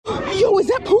is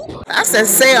that poop? That's a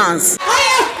seance.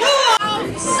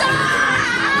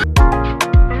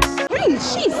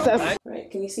 Jesus.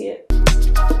 Right, can you see it?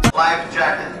 Life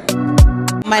jacket.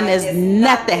 Mine is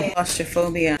nothing.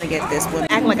 Claustrophobia. I get this one.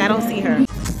 Act like I don't see her.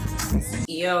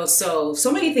 Yo, so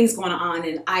many things going on,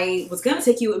 and I was gonna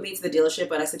take you with me to the dealership,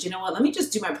 but I said, you know what, let me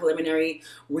just do my preliminary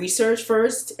research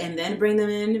first and then bring them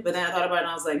in. But then I thought about it and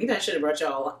I was like, maybe I should have brought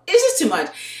y'all. It's just too much.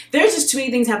 There's just too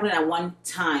many things happening at one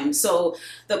time. So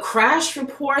the crash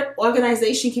report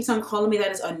organization keeps on calling me.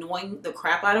 That is annoying the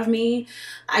crap out of me.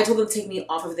 I told them to take me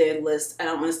off of their list. I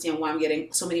don't understand why I'm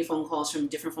getting so many phone calls from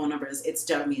different phone numbers. It's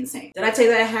driving me insane. Did I tell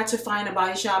you that I had to find a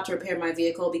body shop to repair my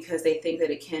vehicle because they think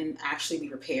that it can actually be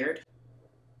repaired?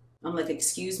 I'm like,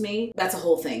 excuse me? That's a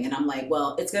whole thing. And I'm like,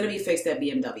 well, it's going to be fixed at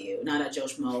BMW, not at Joe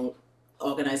Schmo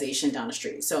organization down the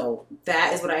street. So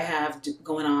that is what I have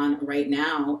going on right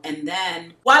now. And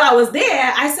then while I was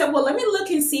there, I said, well, let me look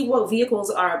and see what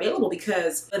vehicles are available,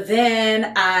 because but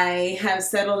then I have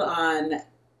settled on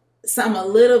something a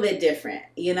little bit different.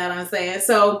 You know what I'm saying?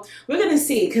 So we're going to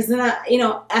see, because then I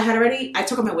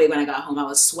took off my weight when I got home. I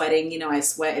was sweating, I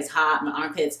sweat, it's hot, my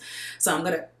armpits. So I'm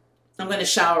going to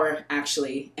shower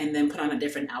actually and then put on a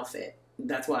different outfit.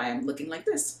 That's why I'm looking like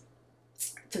this.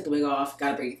 Took the wig off,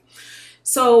 gotta breathe.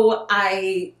 So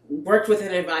I worked with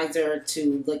an advisor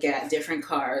to look at different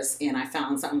cars, and I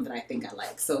found something that I think I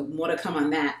like. So more to come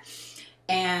on that.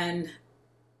 And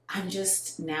I'm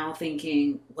just now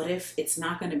thinking, what if it's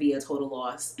not going to be a total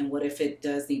loss? And what if it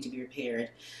does need to be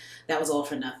repaired? That was all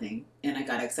for nothing, and I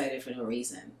got excited for no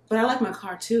reason. But I like my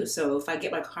car too, so if I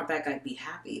get my car back, I'd be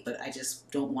happy. But I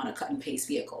just don't want a cut and paste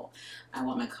vehicle. I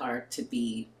want my car to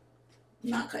be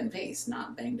not cut and paste,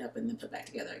 not banged up and then put back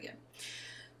together again.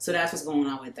 So that's what's going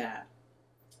on with that.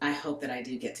 I hope that I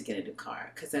do get to get a new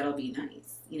car, because that'll be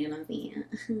nice. You know what I'm saying?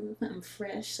 I'm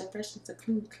fresh, so fresh, it's a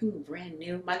clean, brand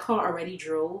new. My car already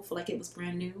drove like it was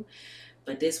brand new,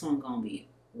 but this one gonna be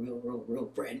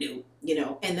real brand new,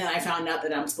 and then I found out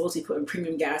that I'm supposed to be putting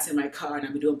premium gas in my car, and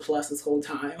I've been doing plus this whole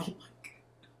time. Oh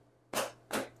my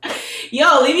God.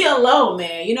 Yo, leave me alone,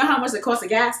 man. You know how much the cost of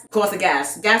gas? Cost of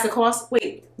gas. Gas the cost?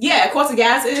 Wait. Yeah, cost of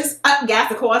gas is? Gas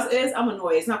the cost is? I'm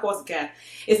annoyed. It's not cost of gas.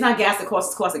 It's not gas the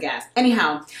cost, it's cost of gas.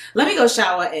 Anyhow, let me go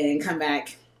shower and come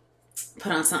back,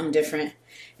 put on something different,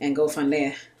 and go from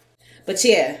there. But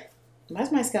yeah, why's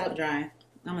my scalp dry?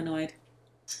 I'm annoyed.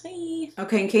 Hi.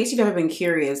 Okay, in case you've ever been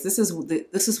curious, this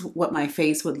is what my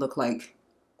face would look like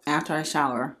after I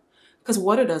shower. Because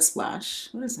water does splash.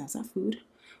 What is that? Is that food?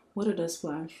 Water does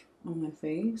splash on my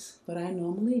face. But I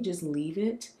normally just leave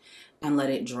it and let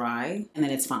it dry, and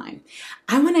then it's fine.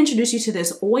 I want to introduce you to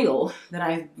this oil that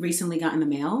I recently got in the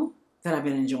mail that I've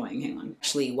been enjoying. Hang on.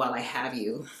 Actually, while I have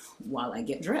you, while I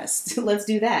get dressed, let's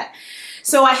do that.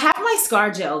 So I have my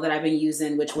scar gel that I've been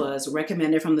using, which was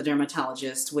recommended from the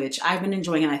dermatologist, which I've been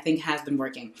enjoying and I think has been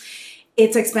working.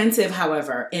 It's expensive,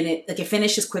 however, and it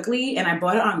finishes quickly, and I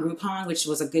bought it on Groupon, which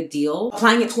was a good deal.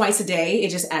 Applying it twice a day, it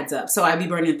just adds up. So I'd be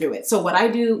burning through it. So what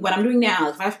I'm doing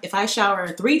now, if I shower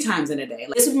 3 times in a day,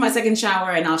 like this will be my second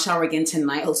shower, and I'll shower again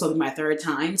tonight, also be my 3rd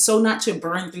time. So not to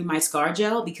burn through my scar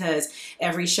gel, because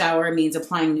every shower means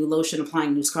applying new lotion,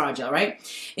 applying new scar gel, right?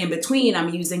 In between, I'm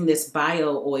using this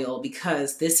bio oil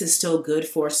because this is still good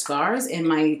for scars, and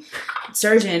my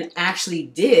surgeon actually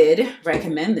did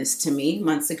recommend this to me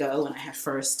months ago when I had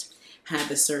first had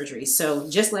the surgery. So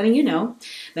just letting you know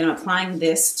that I'm applying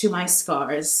this to my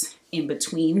scars in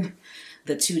between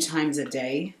the 2 times a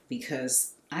day,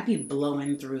 because I be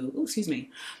blowing through,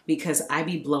 because I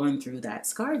be blowing through that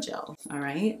scar gel. All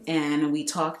right. And we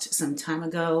talked some time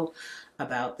ago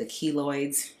about the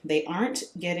keloids. They aren't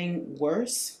getting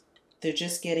worse. They're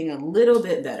just getting a little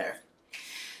bit better.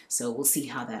 So we'll see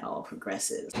how that all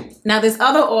progresses. Now, this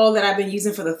other oil that I've been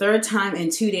using for the 3rd time in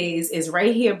 2 days is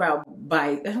right here by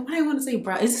what do I want to say,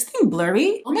 bro? Is this thing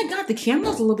blurry? Oh my God, the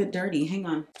camera's a little bit dirty. Hang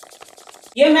on.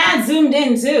 You're mad zoomed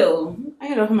in too. I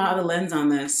gotta put my other lens on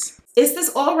this. It's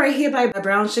this oil right here by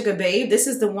Brown Sugar Babe. This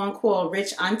is the one called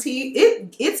Rich Auntie.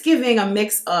 It's giving a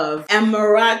mix of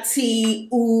Emirati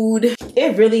oud.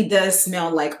 It really does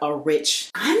smell like a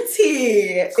rich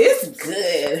auntie. It's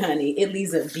good, honey. It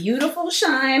leaves a beautiful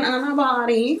shine on our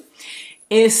body.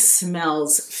 It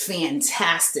smells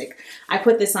fantastic. I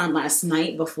put this on last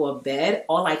night before bed.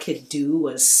 All I could do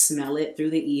was smell it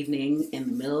through the evening in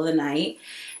the middle of the night.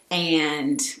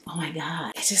 And oh my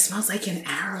God, it just smells like an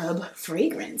Arab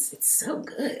fragrance. It's so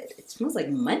good. It smells like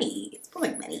money. It smells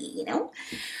like money,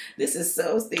 This is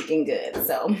so stinking good.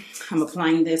 So I'm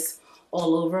applying this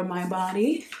all over my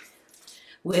body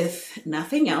with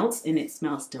nothing else, and it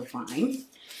smells divine.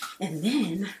 And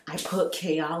then I put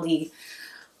KELOID.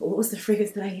 What was the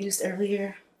fragrance that I used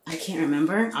earlier? I can't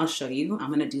remember. I'll show you. I'm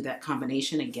going to do that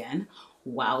combination again.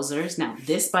 Wowzers. Now,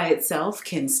 this by itself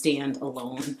can stand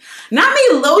alone. Not me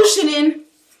lotioning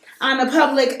on the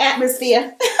public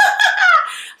atmosphere.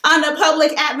 On the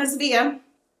public atmosphere.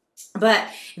 But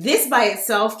this by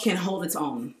itself can hold its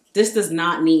own. This does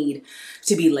not need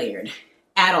to be layered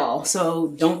at all. So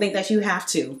don't think that you have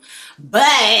to.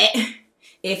 But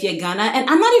if you're gonna, and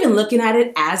I'm not even looking at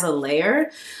it as a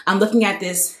layer. I'm looking at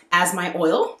this as my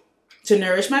oil to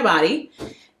nourish my body.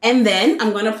 And then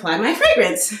I'm going to apply my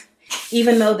fragrance.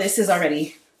 Even though this is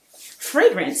already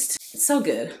fragranced. It's so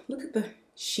good. Look at the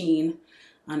sheen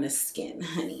on the skin,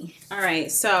 honey. All right,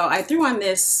 so I threw on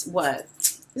this, what?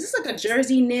 Is this like a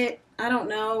jersey knit? I don't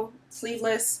know.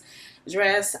 Sleeveless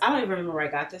dress. I don't even remember where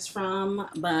I got this from,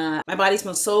 but my body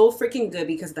smells so freaking good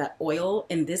because of that oil.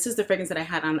 And this is the fragrance that I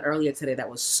had on earlier today that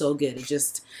was so good. It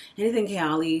just, anything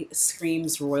KELOID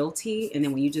screams royalty. And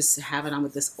then when you just have it on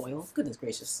with this oil, goodness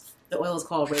gracious. The oil is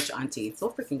called Rich Auntie. It's so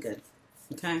freaking good.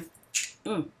 Okay.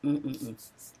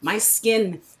 My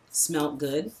skin smelled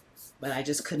good, but I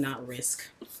just could not risk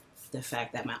the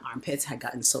fact that my armpits had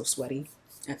gotten so sweaty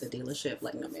at the dealership.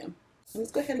 Like, no, ma'am. Let's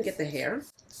go ahead and get the hair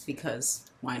because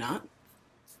why not?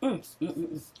 Now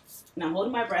I'm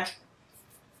holding my breath.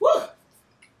 Woo!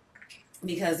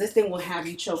 Because this thing will have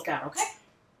you choked out,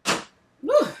 okay?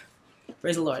 Woo!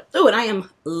 Praise the Lord. Oh, and I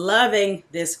am loving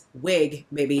this wig,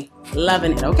 baby.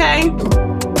 Loving it, okay?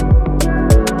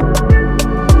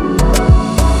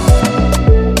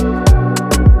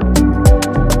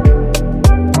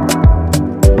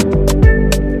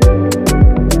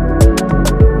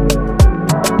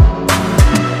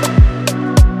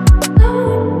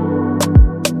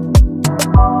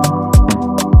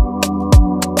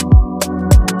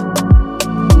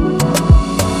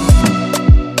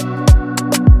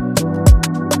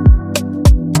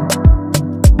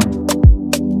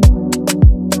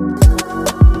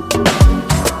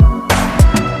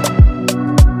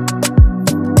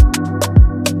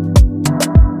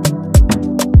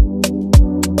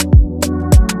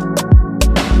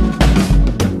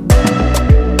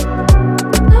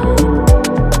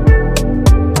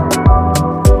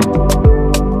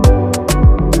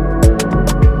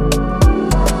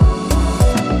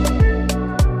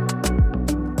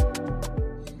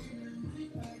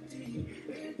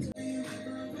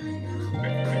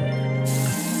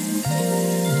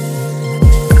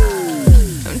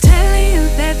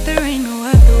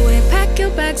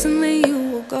 And then you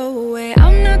will go away.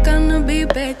 I'm not gonna be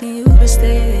begging you to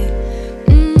stay.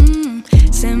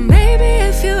 Said maybe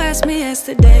if you asked me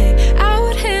yesterday, I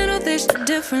would handle this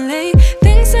differently.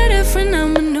 Things are different,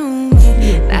 I'm a new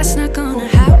me. That's not gonna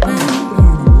happen.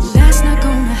 That's not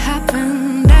gonna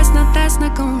happen. That's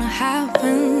not gonna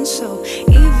happen. So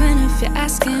even if you're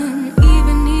asking,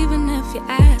 even if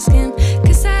you're asking,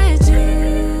 'cause I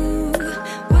do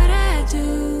what I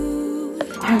do.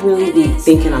 I really be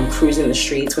thinking I'm cruising the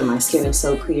streets when my skin is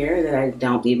so clear that I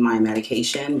don't need my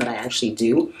medication, but I actually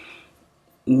do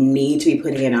need to be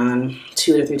putting it on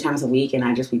 2 to 3 times a week, and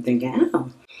I just be thinking, oh,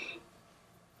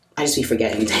 I just be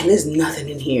forgetting, dang, there's nothing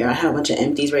in here. I have a bunch of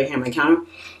empties right here on my counter.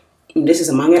 And this is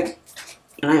among it,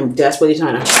 and I am desperately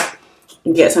trying to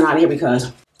get some out of here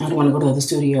because I don't want to go to the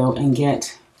studio and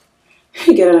get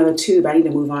another tube. I need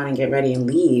to move on and get ready and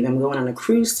leave. I'm going on a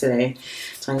cruise today,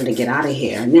 so I need to get out of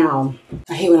here. Now,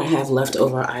 I hate when I have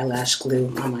leftover eyelash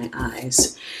glue on my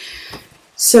eyes.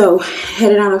 So,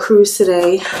 headed on a cruise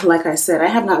today. Like I said, I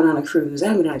have not been on a cruise. I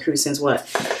haven't been on a cruise since what?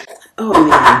 Oh,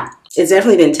 man. It's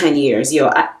definitely been 10 years.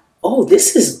 Yo, oh,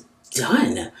 this is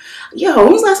done. Yo,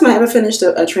 when was the last time I ever finished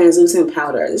a translucent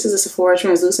powder? This is a Sephora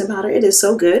translucent powder. It is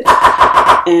so good.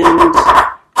 And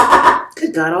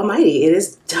good God almighty, it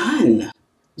is done.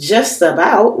 Just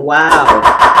about.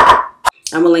 Wow.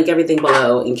 I'm going to link everything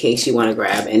below in case you want to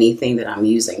grab anything that I'm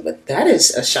using. But that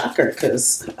is a shocker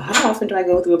because how often do I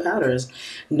go through powders?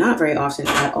 Not very often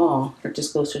at all. It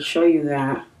just goes to show you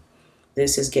that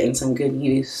this is getting some good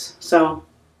use. So,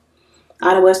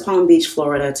 out of West Palm Beach,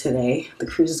 Florida today. The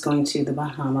cruise is going to the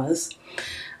Bahamas.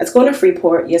 It's going to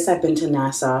Freeport. Yes, I've been to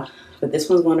Nassau, but this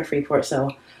one's going to Freeport,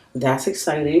 so that's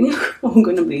exciting. I'm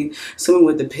going to be swimming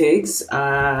with the pigs.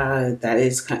 That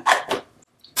is kind of...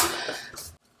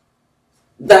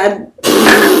 That...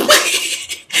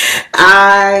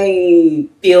 I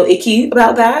feel icky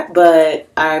about that, but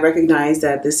I recognize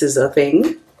that this is a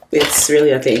thing. It's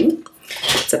really a thing.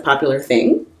 It's a popular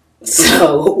thing.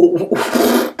 So...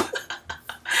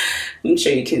 I'm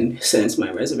sure you can sense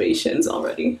my reservations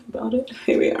already about it.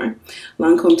 Here we are.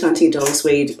 Lancome Tanti Doll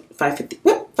Suede 550.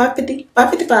 What? 550?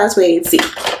 555 suede. See.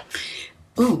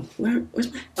 Oh,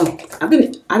 where's my? Oh, I've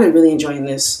been really enjoying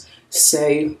this.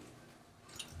 So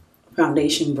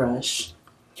foundation brush.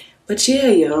 But yeah,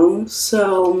 yo,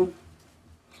 so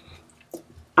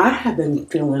I have been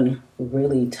feeling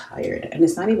really tired, and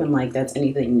it's not even like that's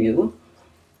anything new.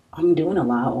 I'm doing a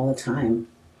lot all the time,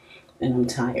 and I'm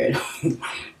tired.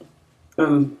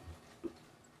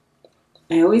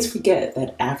 I always forget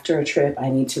that after a trip, I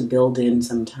need to build in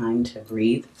some time to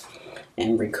breathe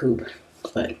and recoup,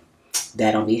 but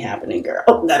that don't be happening,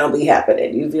 girl. That don't be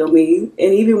happening, you feel me?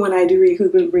 And even when I do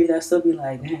recoup and breathe, I still be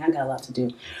like, man, I got a lot to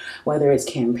do. Whether it's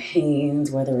campaigns,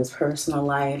 whether it's personal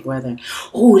life, whether,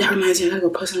 oh, that reminds me, I gotta go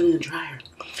put something in the dryer.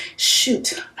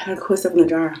 Shoot, I gotta put stuff in the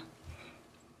dryer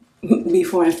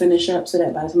before I finish up so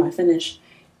that by the time I finish,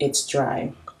 it's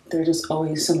dry. There's just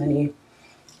always so many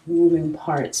moving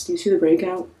parts. Do you see the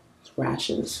breakout? It's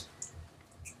rashes.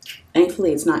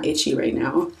 Thankfully, it's not itchy right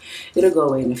now. It'll go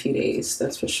away in a few days,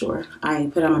 that's for sure.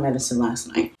 I put on my medicine last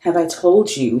night. Have I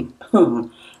told you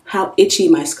how itchy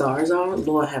my scars are?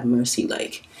 Lord have mercy.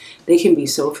 Like, they can be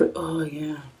so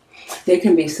they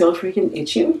can be so freaking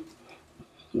itchy.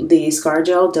 The scar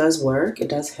gel does work. It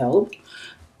does help.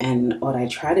 And what I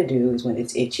try to do is when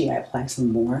it's itchy, I apply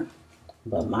some more.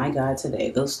 But my God, today,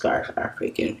 those scars are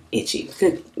freaking itchy.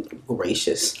 Good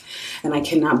gracious. And I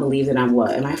cannot believe that I'm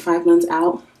what? Am I 5 months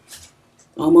out?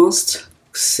 Almost?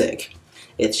 Sick.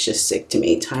 It's just sick to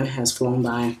me. Time has flown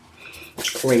by.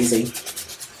 Crazy.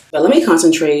 But let me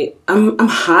concentrate. I'm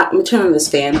hot. I'm gonna turn on this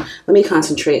fan. Let me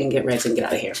concentrate and get ready and get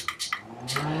out of here.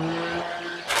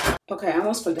 Okay, I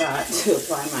almost forgot to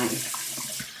apply my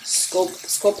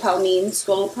Scopolamine,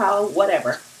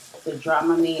 whatever. The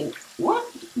Dramamine, what?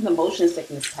 The motion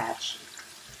sickness patch.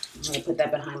 I'm gonna put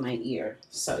that behind my ear.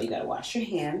 So you gotta wash your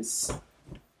hands.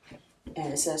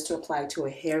 And it says to apply to a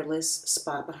hairless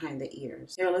spot behind the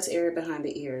ears. Hairless area behind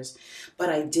the ears. But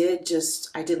I did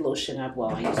lotion up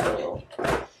while I used oil.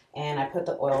 And I put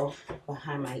the oil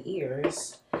behind my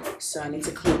ears. So I need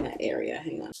to clean that area.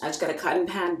 Hang on. I just got a cotton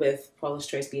pad with Paula's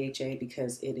Choice BHA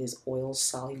because it is oil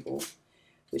soluble,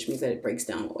 which means that it breaks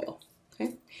down oil.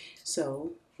 Okay.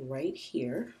 So right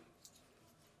here,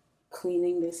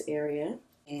 cleaning this area,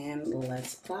 and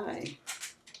let's apply.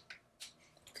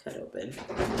 Cut open.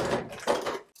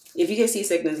 If you get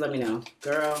seasickness, let me know.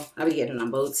 Girl, I'll be getting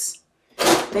on boats.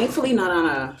 Thankfully not on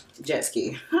a jet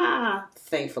ski. Ha!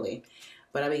 Thankfully.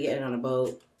 But I'll be getting on a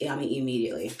boat, I mean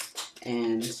immediately.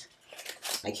 And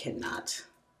I cannot.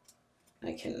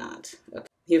 Okay.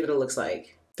 Here's what it looks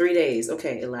like. 3 days.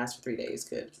 Okay, it lasts for 3 days.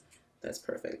 Good. That's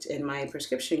perfect. And my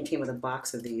prescription came with a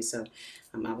box of these, so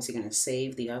I'm obviously going to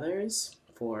save the others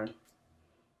for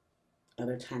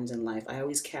other times in life. I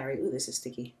always carry, ooh, this is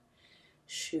sticky.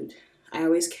 Shoot. I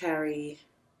always carry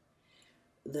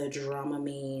the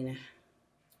Dramamine.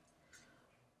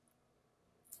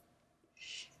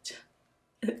 Shit.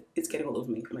 It's getting all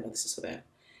over me. Oh my God, this is so bad.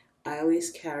 I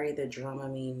always carry the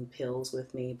Dramamine pills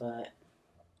with me, but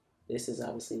this is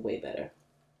obviously way better.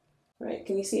 Right,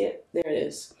 can you see it? There it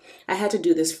is. I had to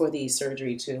do this for the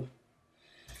surgery too.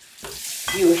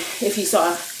 If you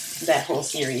saw that whole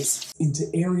series. Into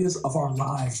areas of our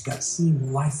lives that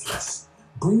seem lifeless,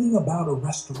 bringing about a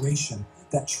restoration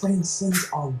that transcends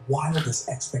our wildest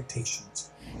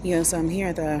expectations. Yeah, so I'm here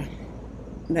at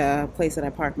the place that I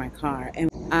parked my car,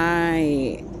 and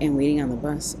I am waiting on the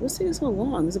bus. What's taking so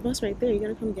long? There's a bus right there. You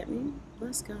gotta come get me?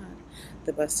 Bless God.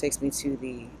 The bus takes me to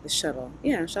the shuttle.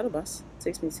 Yeah, shuttle bus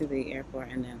takes me to the airport,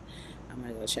 and then I'm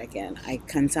gonna go check in. I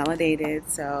consolidated,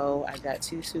 so I got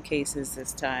 2 suitcases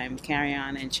this time,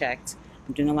 carry-on and checked.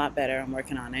 I'm doing a lot better. I'm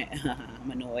working on it.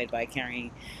 I'm annoyed by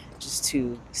carrying just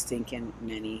 2 stinking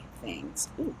many things.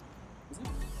 Ooh, is that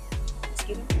a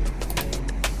mosquito?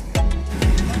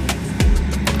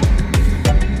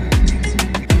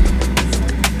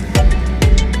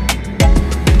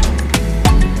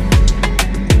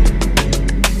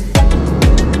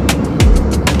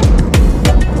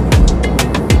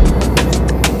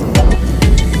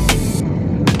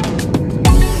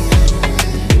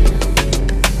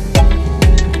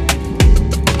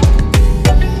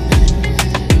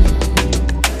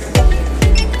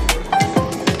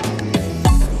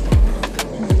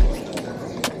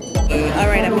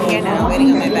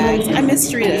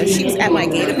 She was at my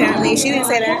gate apparently. She didn't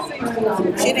say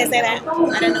that. She didn't say that.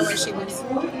 I didn't know where she was.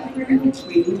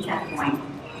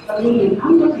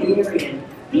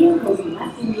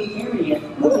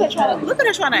 Look at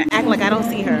her trying to act like I don't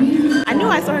see her. I knew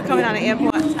I saw her coming out of the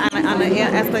airport on the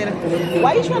escalator.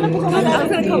 Why are you trying to pick her up? I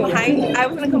was gonna come behind. I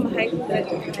was gonna come behind you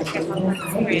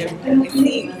and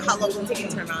see how long it'll take you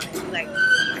to turn around and be like, oh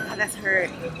my God, that's her.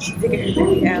 She's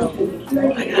taking her out.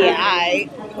 Yeah,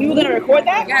 you were gonna record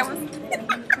that? Yeah, I was.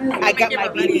 I got my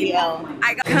BBL.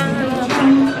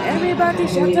 Everybody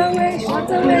shut away,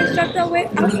 shut away, shut away.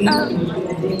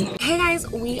 Hey guys,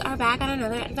 we are back on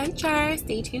another adventure.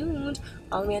 Stay tuned.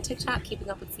 Follow me on TikTok, keeping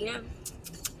up with CM.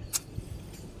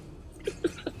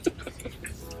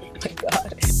 Oh my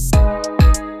god.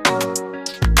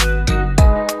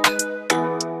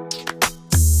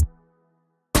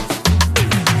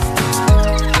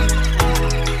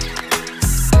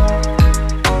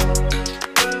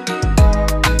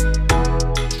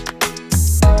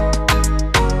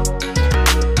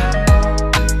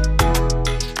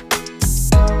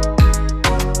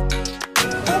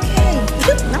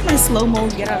 Slow-mo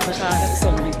get out of the car. That's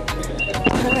so funny.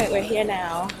 Alright, we're here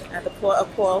now at the Port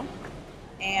of Call,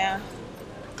 and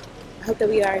I hope that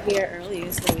we are here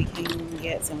early so we can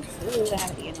get some food. I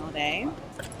haven't eaten all day.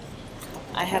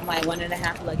 I have my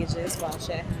 1.5 luggages while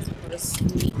she has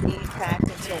neatly packed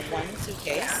into one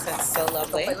suitcase. That's so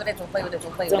lovely. Don't play with it, don't play with it,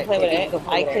 don't play with it. Don't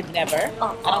play with it. I could never.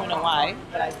 I don't know why,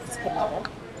 but I just could never.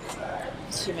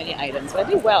 Too many items. But I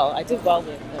did well. I did well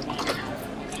with the 1.5.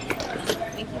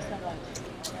 Thank you so much.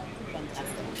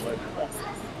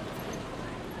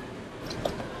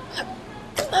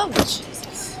 Oh,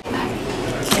 Jesus.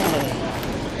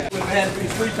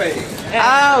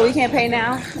 Oh, we can't pay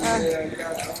now?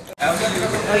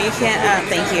 Oh, you can't?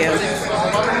 Thank you.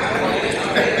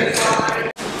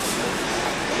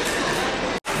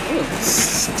 Ooh,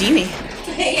 steamy.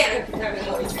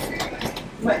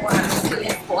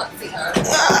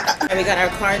 We got our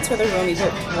cards for the room. We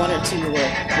put 1 or 2 or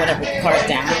whatever card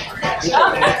down. We put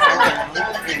 1 card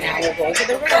down, and now we're going to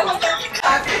the room.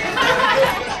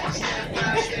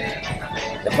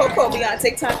 The Poco be on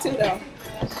TikTok too, though.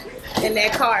 In their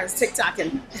cars,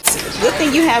 TikToking. Good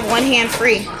thing you have one hand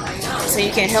free, so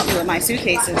you can help me with my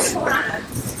suitcases.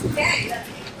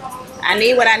 I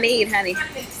need what I need, honey.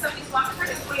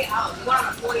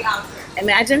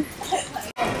 Imagine.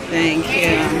 Thank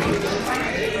you.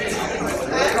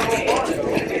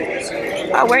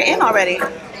 Oh, we're in already. I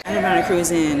haven't been on a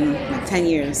cruise in like 10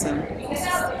 years, so this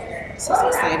is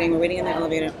exciting. We're waiting in the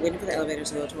elevator, waiting for the elevator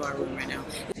to go to our room right now.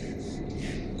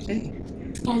 Okay.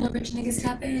 All the rich niggas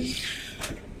tap in.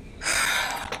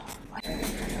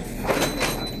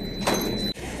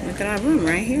 Look at our room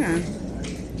right here.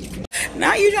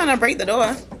 Now you trying to break the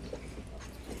door.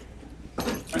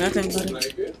 Nothing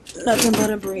but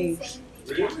a breeze.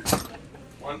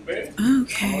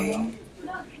 Okay.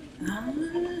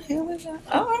 Here we go.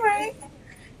 Oh, all right.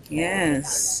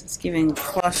 Yes, it's giving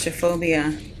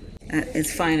claustrophobia at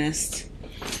its finest.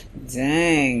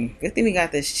 Dang. Good thing we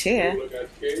got this chair.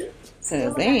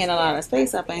 So there ain't a lot of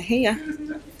space up in here.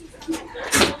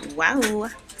 Wow.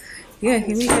 Yeah,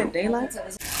 can we get daylight?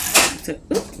 So,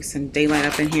 some daylight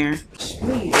up in here.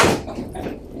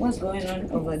 What's going on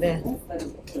over there?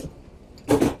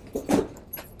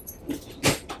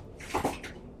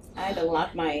 I had to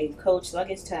lock my coach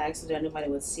luggage tag so that nobody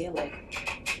would steal it.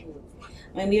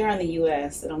 I mean, we are in the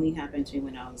U.S. It only happened to me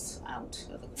when I was out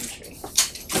of the country.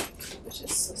 Which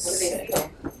is so sick.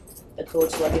 The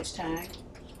coach luggage tag.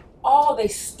 Oh, they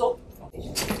stole.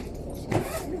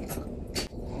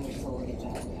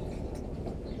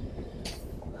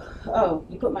 Oh,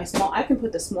 you put my small. I can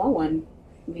put the small one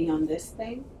beyond this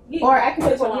thing, yeah, or I can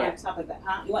put one on top of that.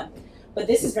 Huh? You want? But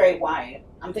this is very wide.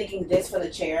 I'm thinking this for the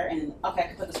chair, and okay, I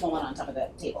can put the small one on top of the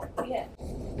table. Yeah.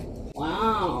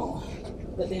 Wow.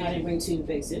 Good thing I didn't bring 2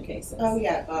 big suitcases. Oh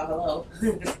yeah. Hello.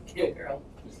 Good girl.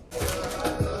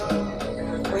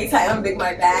 Wait till I unbig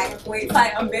my bag. Wait till I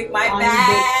unbig my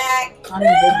bag.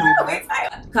 Wait till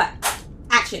I cut.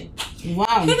 Action.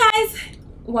 Wow. Hey guys,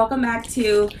 welcome back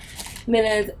to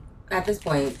Minna's. At this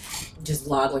point, just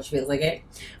vlog when she feels like it.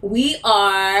 We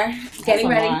are getting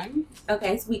ready. Line.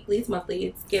 Okay, it's weekly, it's monthly,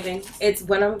 it's giving. It's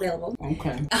when I'm available.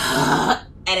 Okay.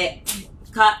 Edit.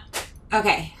 Cut.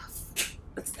 Okay.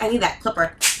 I need that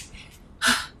clipper.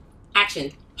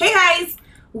 Action. Hey guys,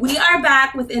 we are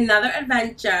back with another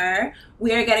adventure.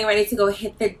 We are getting ready to go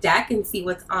hit the deck and see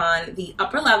what's on the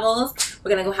upper levels.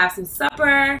 We're gonna go have some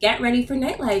supper. Get ready for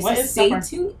nightlife. What so is stay supper?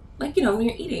 tuned. Like, you know, when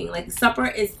you're eating. Like, supper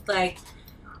is like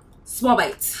small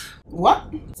bites. What?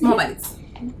 Small bites.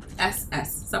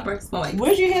 SS. Supper, small bites.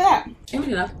 Where'd you hear that? I made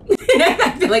it up.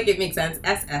 I feel like it makes sense.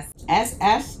 SS.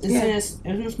 SS?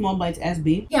 Isn't small bites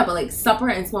SB? Yeah, but like supper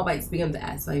and small bites become the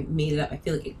S, so I made it up. I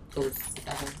feel like it goes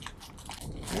together.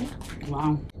 Right?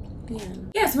 Wow.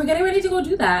 Yeah, so we're getting ready to go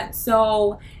do that.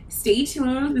 So stay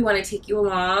tuned. We want to take you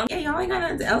along. Yeah, y'all ain't got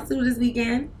nothing else to do this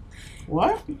weekend.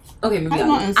 What? Okay, maybe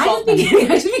I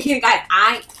just be kidding,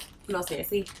 guys. No,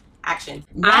 seriously. Action.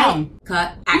 Wow.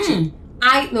 Cut. Action.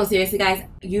 No, seriously, guys,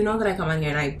 you know that I come on here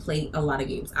and I play a lot of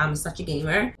games. I'm such a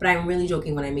gamer, but I'm really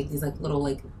joking when I make these like little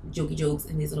like jokey jokes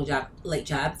and these little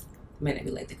jabs. Might not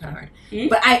be like they're kind of hard,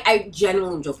 but I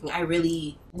genuinely am joking. I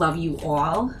really love you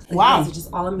all. Like, wow, you guys are just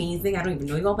all amazing. I don't even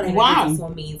know you all, but I know you're so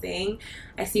amazing.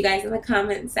 I see you guys in the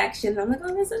comment section, and I'm like,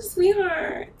 oh, they're such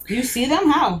sweethearts. You see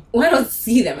them? How? Well, I don't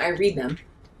see them. I read them.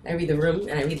 I read the room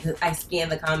and I scan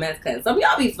the comments because some of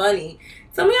y'all be funny,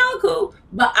 some of y'all are cool,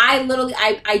 but I literally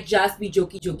I just be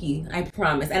jokey. I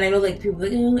promise. And I know like people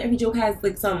like, oh, every joke has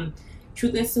like some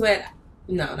truthness to it.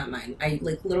 No, not mine. I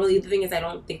like literally the thing is I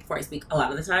don't think before I speak a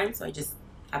lot of the time, so I just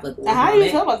have like. How do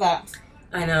you feel about that?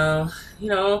 I know, you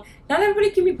know, not everybody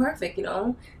can be perfect. You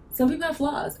know, some people have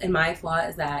flaws, and my flaw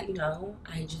is that you know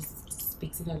I just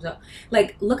speak sometimes.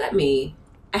 Like, look at me.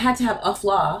 I had to have a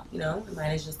flaw, you know. And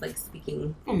mine is just like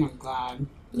speaking. Oh my god.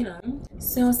 You know.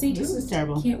 So stay tuned. This is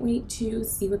terrible. Can't wait to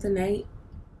see what the night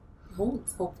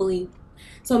holds. Hopefully.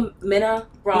 So Minna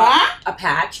brought a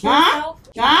patch for herself.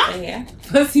 Yeah.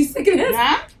 Pussy stickiness.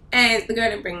 And the girl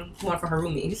didn't bring one for her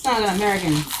roomie. You sound like an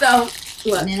American. So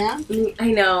look. Minna?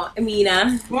 I know.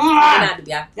 Minna. That's not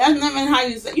even how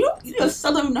you say it. You just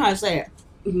still don't know how to say it.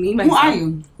 Me, myself. Who are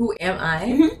you? Who am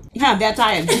I? Yeah, that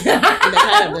tired.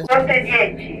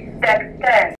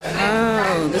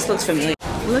 Oh, this looks familiar.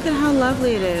 Look at how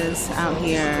lovely it is out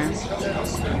here.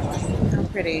 How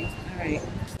pretty. All right.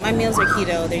 My meals are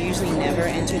keto. They're usually never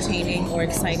entertaining or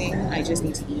exciting. I just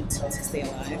need to eat to stay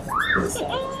alive. So,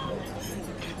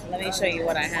 let me show you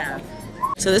what I have.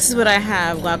 So this is what I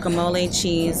have. Guacamole,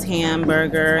 cheese,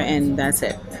 hamburger, and that's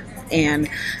it. And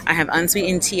I have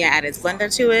unsweetened tea. I added Splenda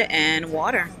to it and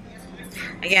water.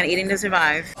 Again, eating to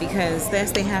survive because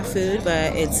yes, they have food,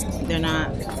 but they're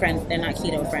not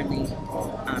keto friendly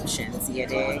options. You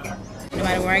dig? No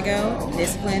matter where I go,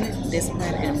 discipline,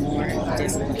 and more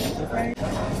discipline. Okay?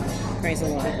 Praise the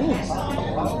Lord. Ooh.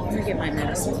 Let me get my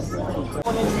medicine.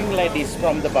 Morning, ladies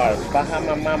from the bar.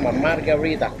 Bahama Mama,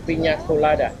 Margarita, Pina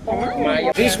Colada.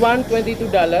 Maya. This one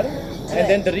 $22, and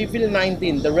then the refill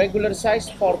 $19. The regular size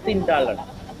 $14.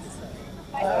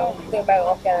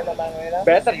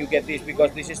 Better you get this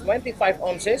because this is 25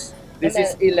 ounces. This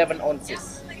is 11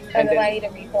 ounces. And then I need a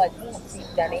refill at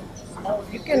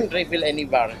you can refill any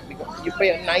bar because you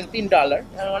pay $19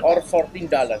 or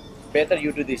 $14. Better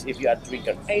you do this if you are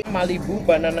drinker. Malibu,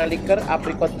 banana liquor,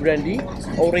 apricot brandy,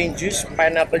 orange juice,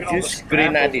 pineapple juice,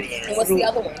 grenadine. And what's the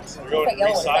other one? What's that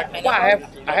yellow one? Is that pineapple? Well,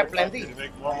 I have plenty.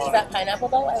 Is that pineapple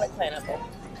though? I like pineapple.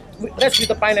 Let's do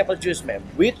the pineapple juice, ma'am.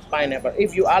 With pineapple.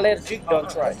 If you allergic, don't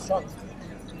try.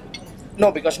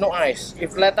 No, because no ice.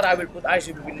 If later I will put ice,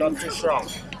 it will be not too strong.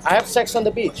 I have sex on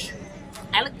the beach.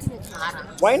 I like pina colada.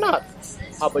 Why not?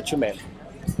 How about you, ma'am?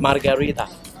 Margarita,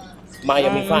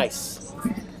 Miami Vice,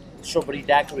 strawberry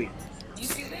daiquiri.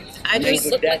 I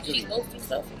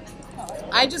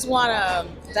just want a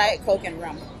Diet Coke and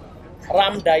rum.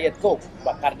 Rum Diet Coke,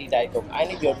 Bacardi Diet Coke. I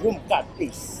need your room card,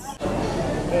 please.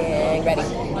 And ready.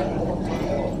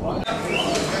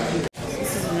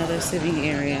 This is another sitting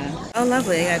area. Oh,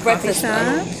 lovely. I got coffee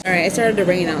shop. All right, it started to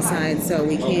rain outside, so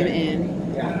we came in.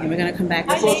 And we're gonna come back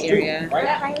to this area.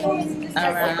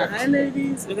 Hi,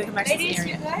 ladies. We're gonna come back to this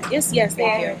area. Yes,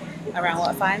 thank you. Around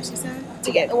what, 5, she said?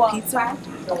 To get pizza.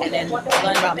 And then learn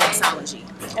about mixology.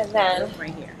 And then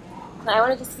right here. I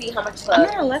want to just see how much I'm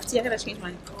gonna lefty. I gotta change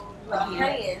my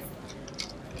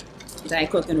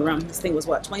Diet Coke and rum. This thing was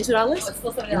what,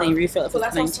 $22? And then you refill it for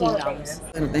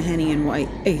 $19. The Henny and white.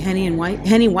 Hey, Henny and white.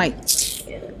 Henny white.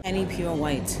 Henny pure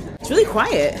white. It's really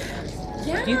quiet.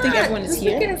 Yeah, do you think everyone is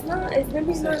here? It's not. It's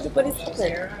really not, but it's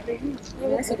open.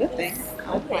 That's a good thing.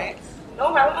 Okay.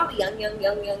 No, I want young. I want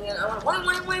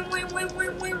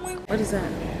What is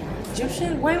that?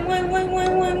 Egyptian. Wine. Come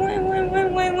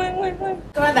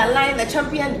on, that line, the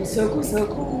champion. So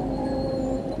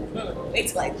cool. Wait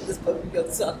till I do this puppy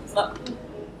goes up.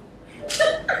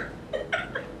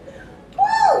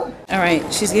 All right,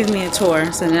 she's giving me a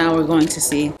tour, so now we're going to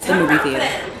see the movie theater.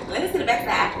 Let us see the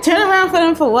back. Turn around for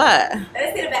them for what? Let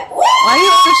us see the back. Why are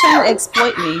you always trying to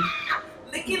exploit me?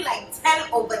 Looking like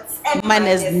 10 over 10. Mine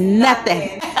is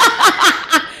nothing.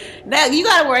 Now you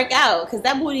gotta work out because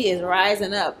that booty is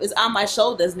rising up. It's on my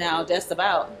shoulders now, just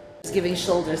about. It's giving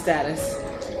shoulder status.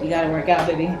 You gotta work out,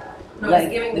 baby. No, like,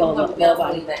 it's giving the low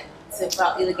body to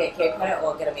either get haircut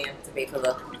or get a man to pay for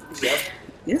the deal.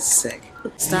 You're sick.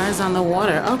 Stars on the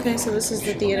water. Okay, so this is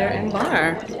the theater and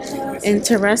bar.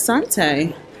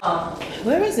 Interessante.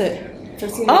 Where is it?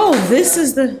 Oh, this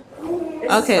is the...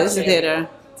 Okay, this is the theater.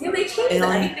 Damn, they changed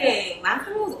everything. Last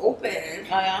time it was open.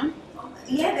 Oh, yeah?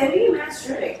 Yeah, they're really mad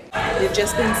strict. They've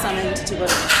just been summoned to go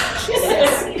to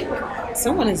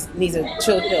Someone needs a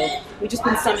chill pill. We just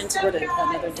been summoned to go to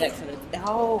another deck for the.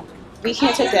 Oh, we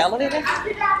can't take the elevator.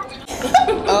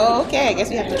 Oh, okay. I guess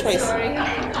we have no choice.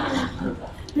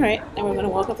 All right, and we're gonna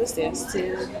walk up the stairs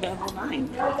to level 9.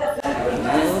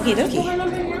 Okie dokie.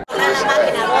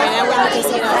 Right now we're looking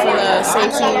for the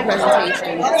safety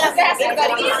presentation.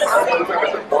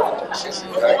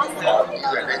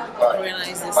 I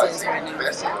realize this is right now.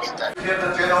 If the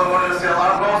general emergency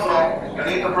alarm goes off, you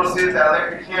need to proceed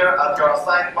directly here at your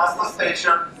assigned master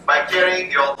station by carrying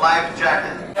your life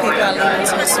jacket. People are leaving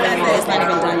so soon. It's not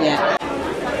even done yet.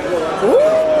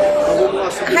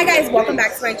 Hi guys, welcome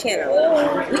back to my channel.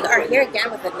 We are here again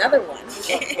with another one.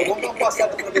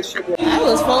 I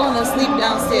was falling asleep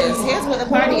downstairs. Here's where the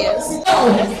party is. On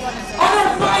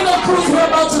our final cruise, we're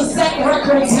about to set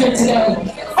records here today.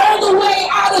 All the way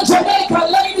out of Jamaica,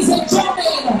 ladies and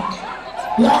gentlemen.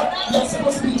 Y'all, you're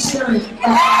supposed to be cheering.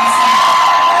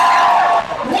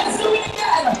 Let's do it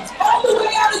again. All the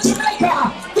way out of Jamaica.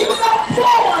 Give it up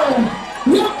forward.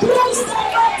 Your cruise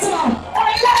director,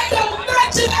 Orlando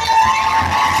Magic.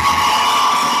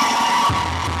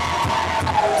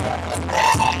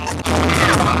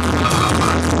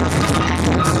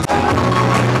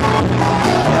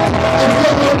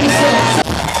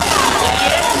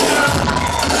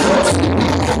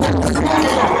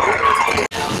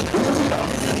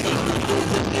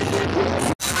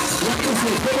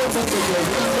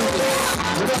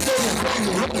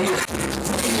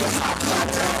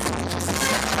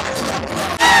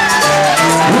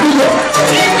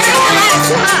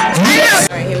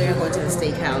 Alright, here we are going to the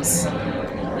steakhouse.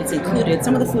 It's included.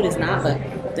 Some of the food is not, but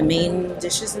the main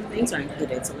dishes and things are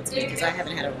included. So let's eat, because I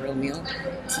haven't had a real meal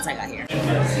since I got here.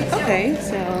 Okay,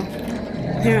 so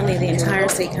apparently the entire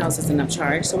steakhouse is an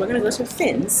upcharge. So we're going to go to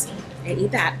Finn's and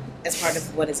eat that as part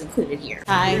of what is included here.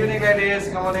 Hi. Good evening, ladies.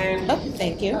 Come on in. Oh,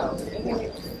 thank you.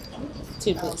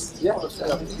 2, please. Yeah.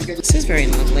 This is very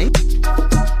lovely.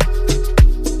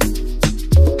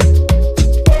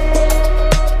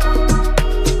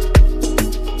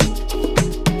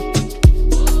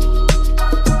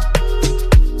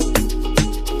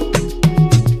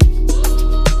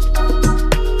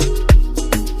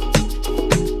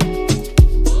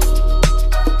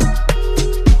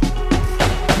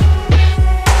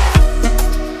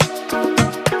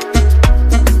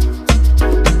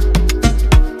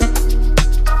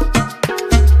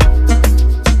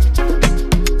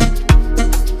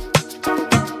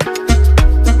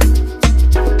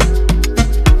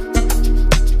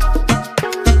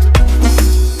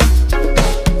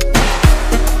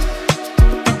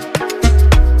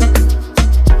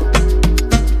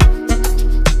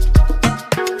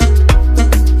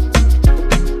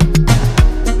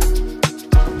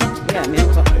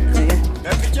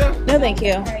 No, thank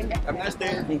you. Have a nice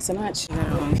day. Thanks so much. I got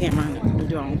it on camera. We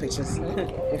do our own pictures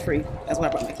for free. That's why I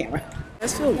brought my camera. It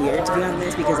does feel weird to be on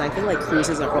this because I feel like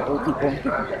cruises are for old people.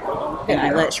 And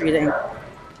I let Shrita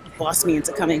boss me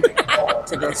into coming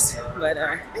to this. But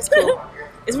it's cool.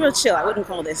 It's real chill. I wouldn't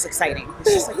call this exciting.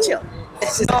 It's just like chill.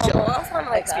 It's just a chill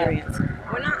experience.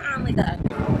 We're not on like a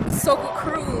Soca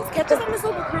cruise. Catch us on the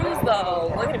Soca cruise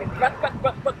though. We're gonna be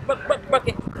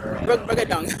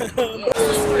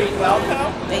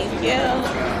Welcome. Thank you.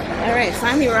 All right,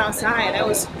 finally we're outside. That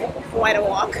was quite a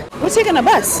walk. We're taking a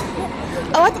bus.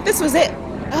 Oh, I thought this was it.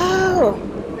 Oh,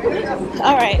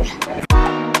 all right.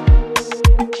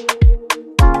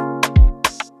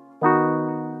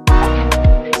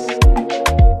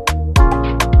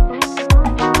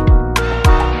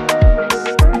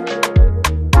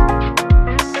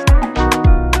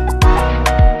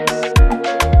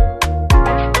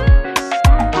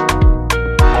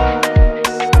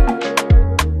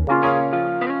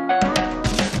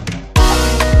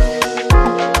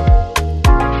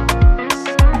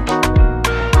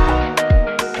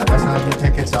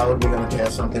 Tickets out, we're gonna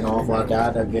get something off like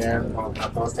that again.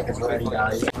 Those tickets already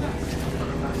died.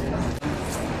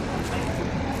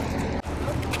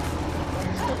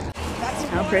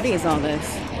 How pretty is all this?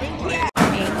 Hey,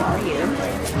 how are you?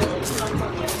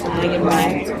 Good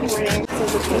morning. So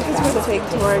the tickets for the take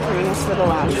tour bring us for the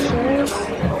lounge chairs.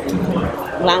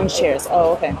 Lounge chairs.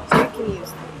 Oh, okay. So you can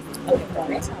use. Okay,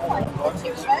 perfect.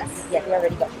 Yeah, we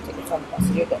already got your tickets on the bus,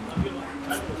 so you're good.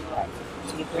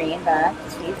 So you bring that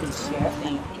to your beach chair.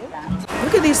 Thank you.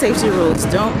 Look at these safety rules.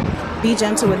 Don't be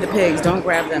gentle with the pigs. Don't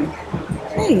grab them.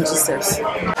 Hey, Jesus.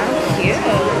 How cute.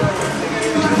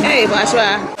 Hey,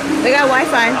 Bashwa. They got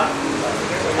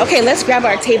Wi-Fi. Okay, let's grab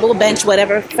our table, bench,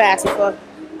 whatever, fast before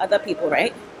other people,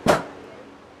 right? I'm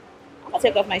gonna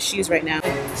take off my shoes right now.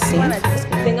 You want a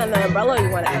thing on the umbrella or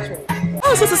you want to actually?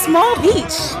 Oh, so it's a small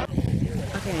beach.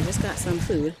 Okay, I just got some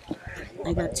food.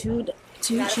 I got two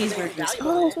 2 cheeseburgers.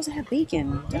 Oh, I'm supposed to have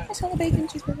bacon. Did I tell a bacon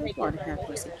cheeseburger? Or half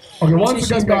person. Okay, 2 once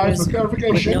again, guys, for cheeseburgers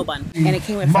clarification, with no bun. And it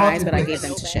came with fries, but I gave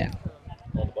them to Chef.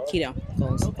 Keto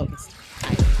goals. Focus.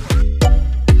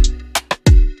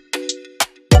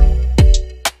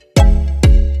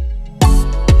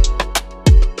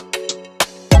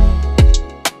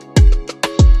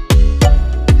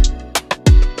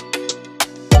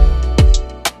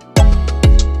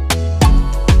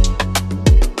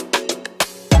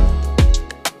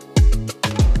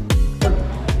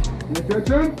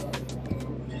 Attention.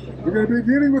 We're going to be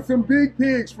dealing with some big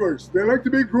pigs first. They like to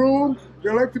be groomed.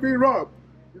 They like to be rubbed.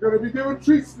 You're going to be given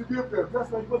treats to give them,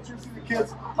 just like what you see the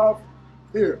kids have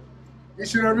here.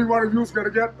 Each and every one of you is going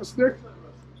to get a stick,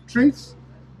 treats.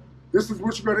 This is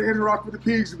what you're going to interact with the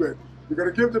pigs with. You're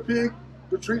going to give the pig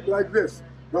the treat like this,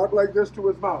 not like this to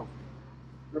his mouth.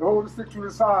 You're going to hold the stick to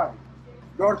the side,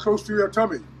 not close to your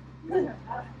tummy.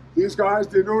 These guys,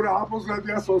 they know the apples like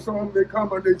this, so some of them, they come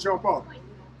and they jump up.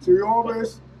 So you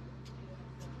always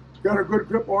got a good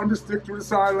grip on the stick to the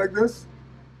side like this.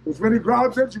 Because when he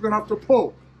grabs it, you're going to have to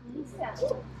pull.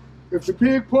 If the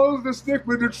pig pulls the stick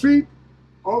with the treat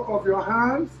out of your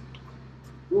hands,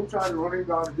 don't try to run him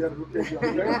down again. We'll take you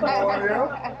again.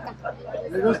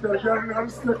 You're just going to get another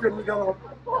stick and we're going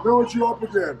to build you up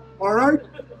again. All right?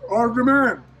 On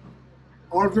demand.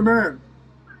 On demand.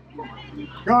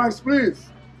 Guys, please.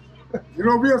 You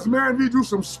know, we as men, we do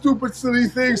some stupid, silly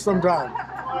things sometimes.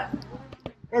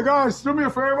 Hey guys, do me a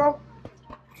favor.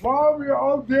 While we are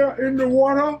out there in the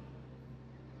water,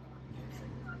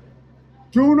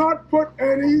 do not put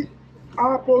any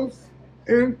apples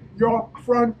in your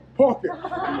front pocket.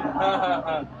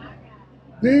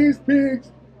 These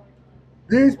pigs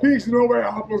know where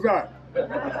apples are.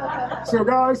 So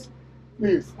guys,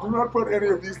 please, do not put any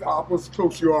of these apples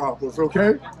close to your apples,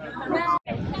 okay?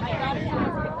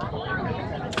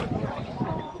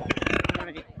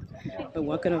 We're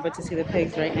walking over to see the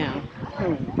pigs right now.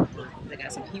 They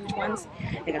got some huge ones,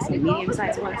 they got some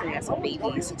medium-sized ones, and they got some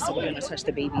babies. So we're gonna touch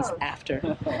the babies after.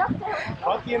 Ooh,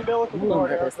 I'm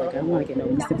nervous. Like, I don't want to get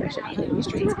no yeast infection out in these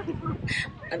streets,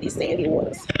 on these sandy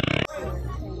waters.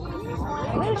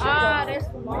 Ah, that's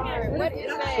smart. What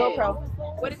is that? GoPro.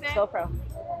 What is that? GoPro.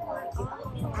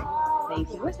 Thank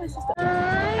you. Where's my sister?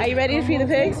 Are you ready to feed the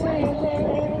pigs?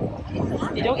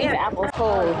 You don't eat the apples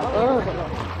cold. Oh.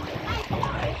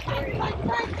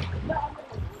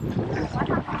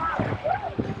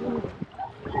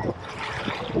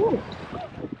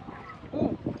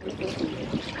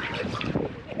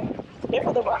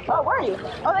 Careful the rock. Oh, where are you?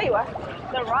 Oh, there you are.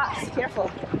 The rocks. Careful.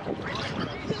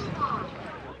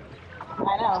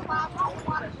 I know.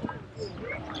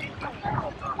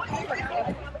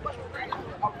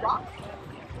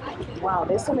 Wow,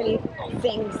 there's so many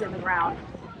things in the ground.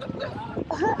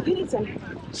 You need some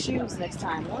shoes next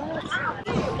time.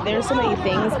 What? There's so many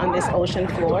things on this ocean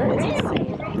floor. It's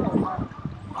insane.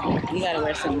 You gotta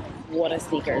wear some water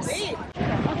sneakers. I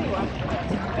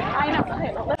know.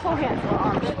 Okay, let's hold hands.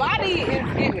 The body is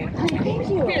giving. Thank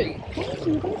you. Period. Thank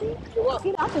you, baby. You know,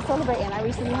 I'm just celebrating. I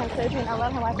recently had surgery and I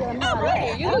love how I feel in my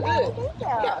life. You look good. Thank you.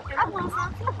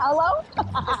 Hello?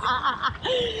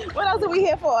 What else are we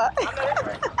here for?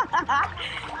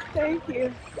 Thank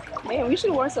you. Man, we should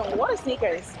have worn some water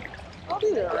sneakers. Oh,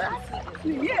 these are right.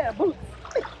 Yeah, boots.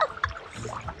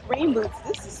 Rain boots.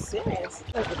 This is serious.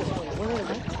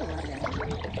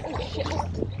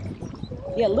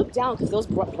 Yeah, look down because those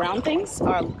brown things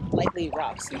are likely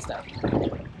rocks and stuff. So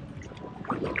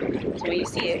when you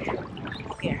see it,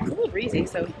 yeah, it's a little breezy.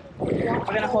 So we're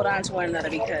gonna hold on to one another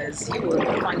because you will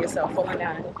find yourself falling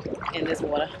down in this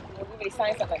water. They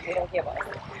sign something they don't give us.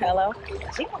 Hello?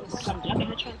 She wants some junk in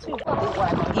her trunk too.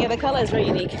 Yeah, the color is very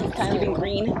unique. It's kind of in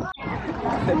green.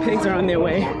 The pigs are on their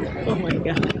way. Oh my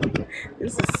god.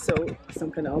 This is so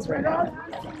something else right now.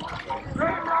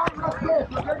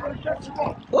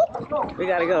 Oop, we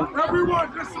gotta go. Everyone,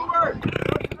 this way.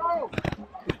 Let's go.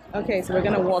 Okay, so we're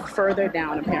gonna walk further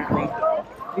down apparently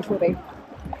before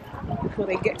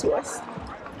they get to us.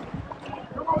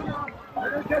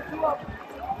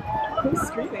 Who's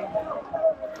screaming?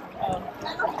 Oh.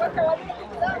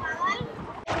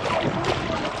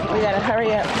 We gotta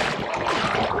hurry up.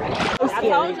 So I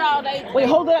told y'all they. Wait,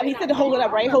 hold it up. He said to hold it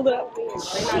up, right? Hold it up.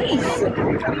 Jeez.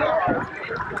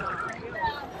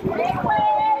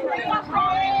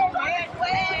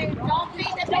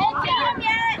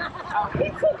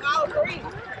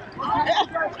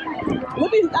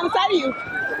 Look, he's on the side of you.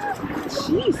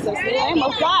 Jesus, man.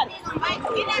 Oh, God.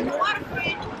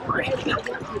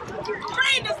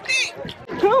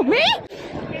 Who, me?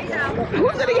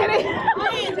 Who's gonna get it?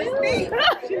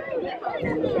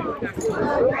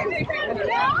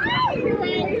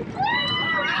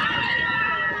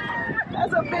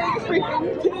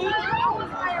 freaking pig.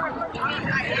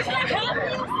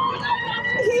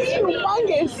 He's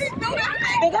humongous.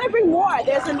 They're gonna bring more.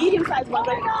 There's a medium-sized one,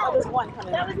 but oh, there's one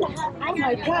coming. Oh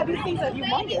my god, these things are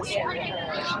humongous.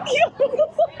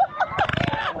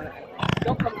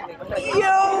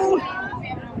 Yo!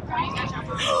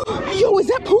 Yo, is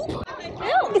that poop?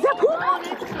 Is that poop?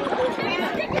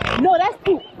 No, that's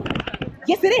poop.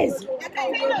 Yes, it is.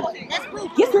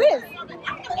 Yes, it is.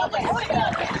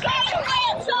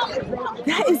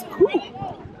 That is poop.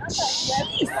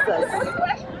 Jesus.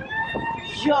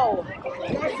 Yo.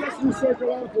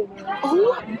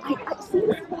 Oh, I see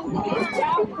this.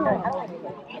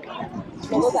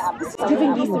 This is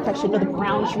giving yeast infection with the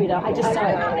brown treater. I just saw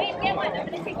it.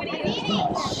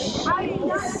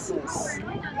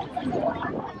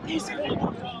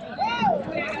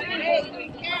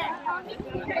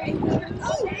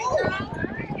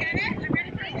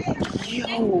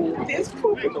 Yo, there's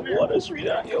poop in the water,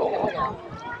 Shrita. Yo.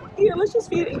 Here, let's just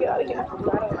feed it and get out of here.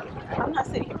 I'm not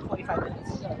sitting here for 45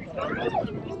 minutes.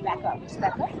 Just back up. Just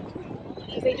back up.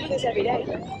 Because they do this every day.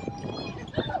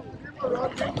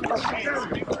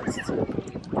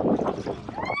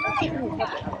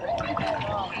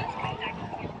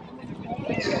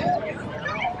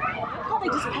 How they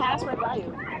just pass right by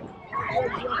you.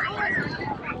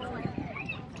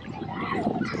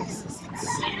 This is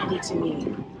insanity to me.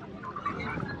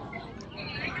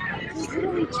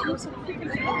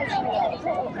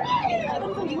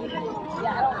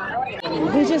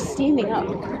 They're just standing up.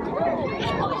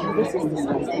 This is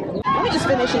disgusting. Let me just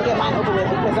finish and get mine over with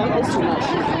because it's too much.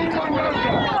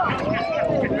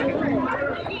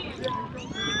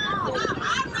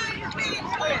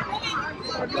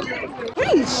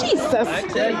 Hey, Jesus!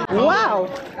 Wow!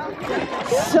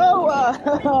 So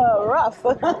rough.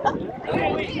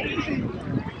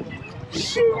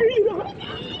 Sharita.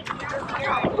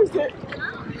 What is it?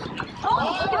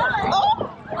 Oh!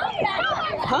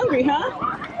 Hungry, huh?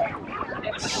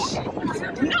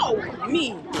 No, me.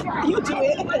 You do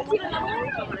it.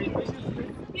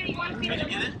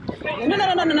 No.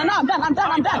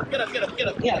 I'm done. Get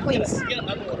up. Yeah, please. Get up.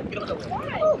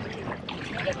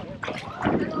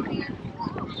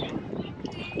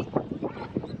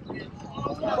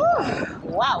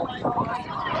 Wow.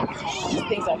 These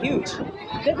things are huge.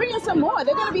 They're bringing some more.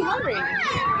 They're going to be hungry.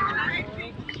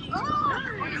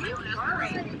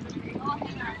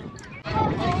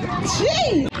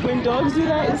 Jeez! When dogs do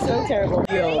that, it's so terrible.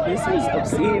 Yo, this is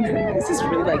obscene. This is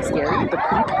really like scary. The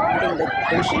poop in the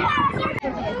ocean.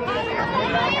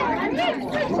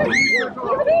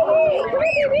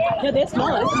 No, they're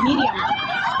smaller. This is medium.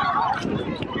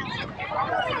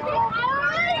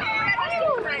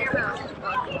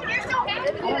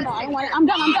 I don't know. I don't want it. I'm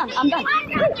done.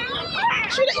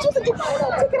 Shoot it. You're supposed to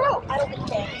take it out.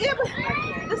 Yeah, but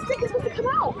the stick is supposed to come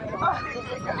out.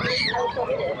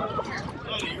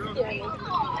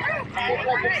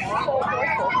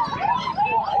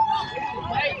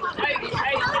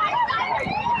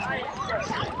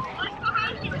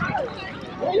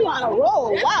 You're on a roll.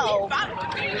 Wow.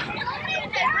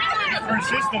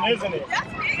 Persistent, isn't it?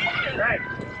 Right.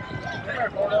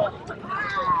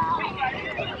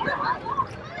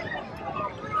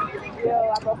 Yo,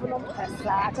 I'm up on that.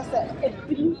 I said,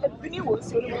 it was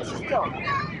still.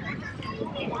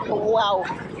 Wow.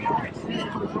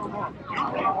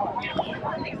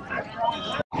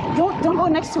 Don't go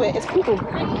next to it. It's poo-poo. Look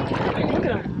at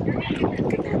them.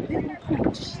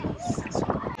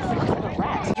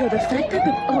 Yo, the fact that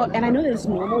and I know that it's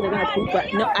normal, they're gonna poop,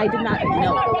 but no, I did not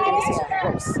know. And this is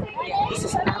gross. This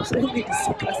is absolutely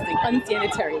disgusting,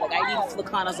 unsanitary. Like I need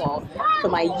fluconazole for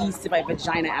my yeast in my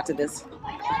vagina after this.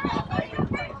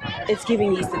 It's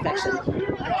giving yeast infection.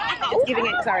 It's giving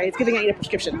it. Sorry, it's giving it a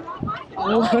prescription.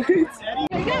 What? There you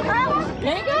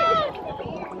go.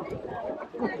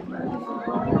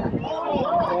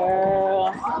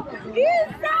 Girl.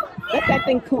 Let that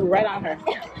thing poo right on her.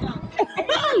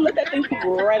 Let that thing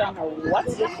poo right on her. What?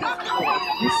 This is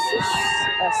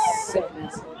a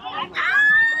sickness.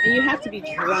 And you have to be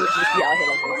drunk to just be out here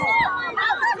like this.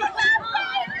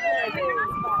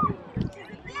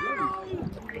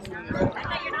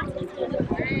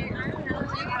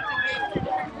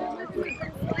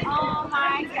 Oh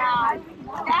my God.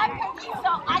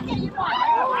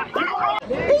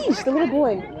 Eesh, the little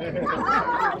boy.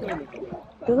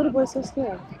 The little boy's so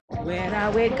scared. When I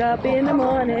wake up in the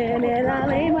morning and I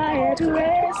lay my head to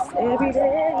rest, every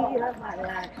day of my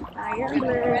life I am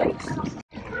blessed.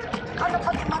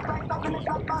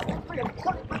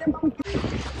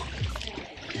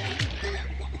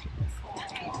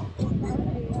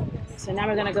 So now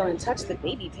we're gonna go and touch the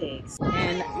baby pigs.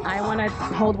 And I wanna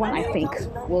hold one, I think.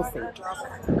 We'll see. No,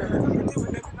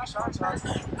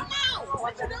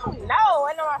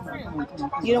 I know my friend.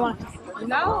 You don't want to?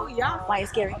 No, yeah. Why?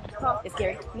 It's scary. It's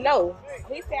scary. No.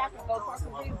 He said I could go talk to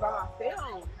these by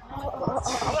myself. I want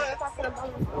to talk to them by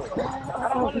myself. I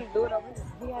don't want to do it over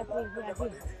here.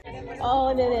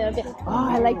 Oh, no. Oh,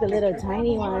 I like the little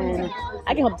tiny one.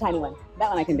 I can hold the tiny one. That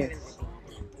one I can do.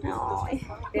 Oh,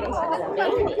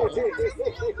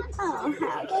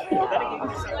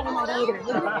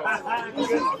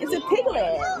 it's a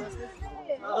piglet.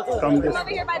 Over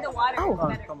here by the water.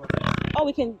 Oh,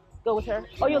 we can go with her.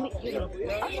 Oh, you'll leave.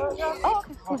 Oh,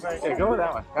 okay. Yeah, go with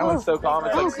that one. That one's so calm,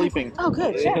 it's like sleeping. Oh,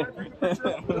 good. Sure.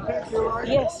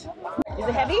 Yes. Is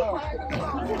it heavy?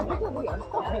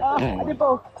 I did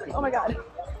both. Oh my god.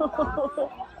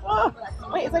 Oh,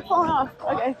 wait, it's like falling off.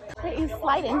 Okay. Wait, he's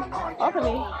sliding off of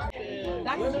me.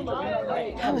 That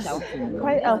was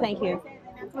quite. Oh, thank you.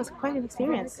 It was quite an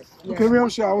experience. Okay, we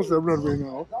have showers that run right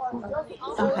now.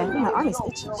 Okay, my arm is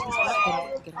itching.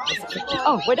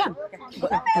 Oh, we're done.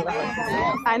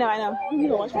 I know.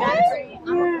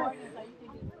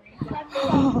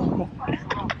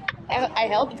 I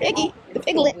held the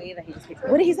piglet.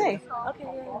 What did he say?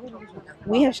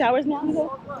 We have showers now?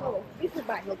 Go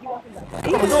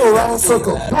around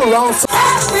circle. What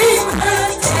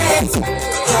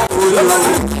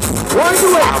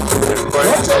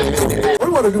we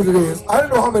want to do today is, I don't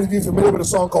know how many of you are familiar with a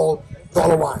song called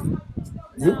Dollar Wine.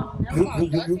 You?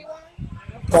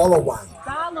 Dollar Wine.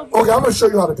 Okay, I'm going to show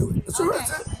you how to do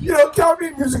it.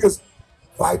 Caribbean music is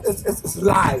vibe. It's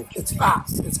live. It's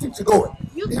fast. It keeps you going.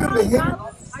 Even the hit.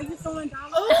 Are you throwing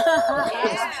dollars?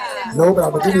 No, but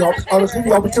I'm going to give you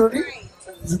the opportunity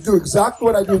to do exactly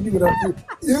what I do. You're going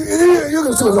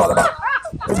to see what it's all about.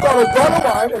 It's called a Dollar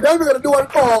Wine, and then we're going to do one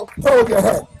called Throw Up Your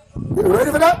Head. You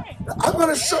ready for that? I'm going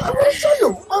to show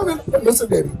you. Listen,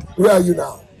 baby. Where are you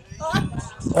now?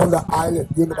 On the island.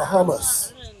 You're in the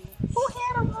Bahamas. Who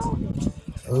had a moment?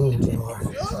 Oh,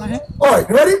 Lord. All right,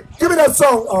 you ready? Give me that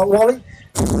song, Wally.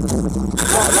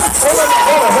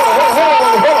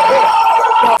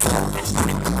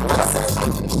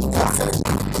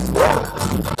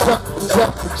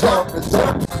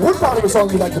 What part of the song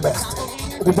do you like the best?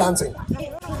 The dancing?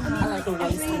 I like the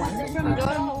waist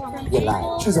one. You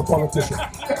lied. She's a politician.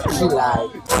 She lied.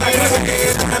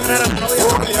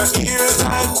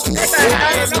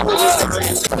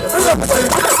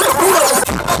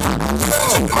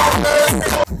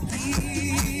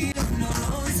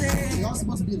 Y'all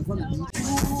supposed to be in front of me.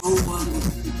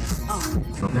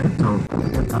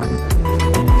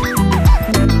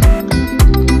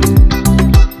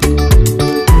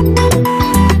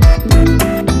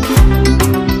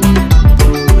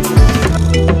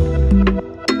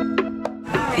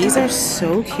 These are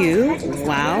so cute.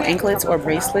 Wow, anklets or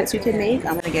bracelets you can make.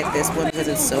 I'm gonna get this one because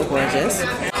it's so gorgeous.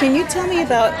 Can you tell me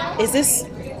about,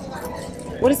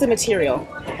 what is the material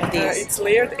of these? It's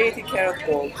layered 18 karat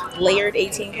gold. Layered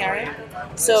 18 karat?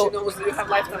 So you have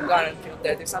lifetime guarantee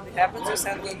that if something happens, you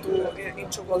send them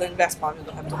into gold investment. You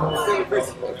don't have to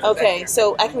go. okay,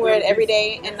 so I can wear it every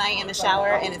day and night in the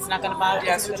shower and it's not gonna bother?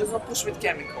 Yes, you just don't push with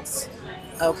chemicals.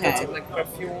 Okay. It's like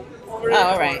perfume. Oh,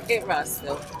 all right. It rusts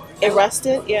though. It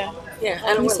rusted? Yeah. Yeah,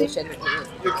 I don't really shit.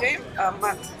 You came a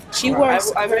month. She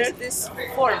works. I wear this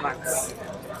 4 months.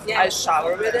 Yeah. I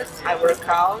shower with it. I work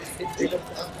out.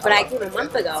 But I came a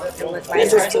month ago. And was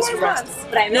Hers was rusted.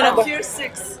 But I know. No, Here's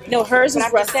 6. No, hers is But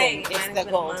I'm just rusted. saying, It's mine's the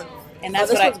been gold. a month. And that's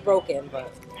this what one's broken, but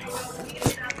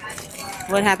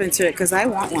what happened to it? Because I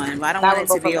want one, but I don't that want it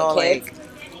one to be all kid, like.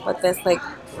 But that's like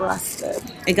rusted.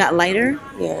 It got lighter?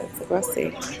 Yeah, it's like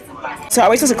rusty. So are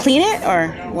we supposed to clean it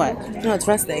or what? No, it's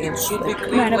rusting. It should be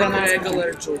clean No, I know, but like I'm asking.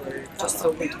 regular jewelry, just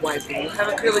so with wiping. You have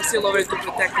acrylic seal over it to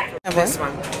protect it from this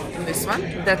one. This one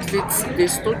that fits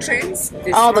these 2 chains.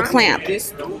 This Oh, one, the clamp.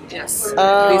 These 2, yes.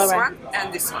 Oh, this right. one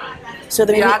and this one. So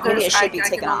the maybe others, it should be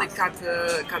taken I can only off.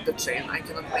 cut the chain. I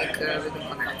cannot make with the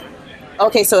connector.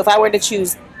 Okay, so if I were to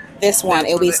choose this one,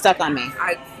 it'll be stuck on me.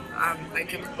 I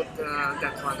can put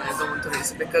that one. I don't want to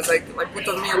risk it because I put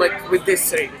on me like with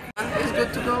this ring. One is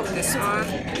good to go. This one,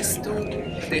 this 2,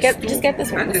 this 2. Just get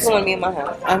this one. And This one me and my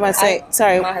house. I'm about to say,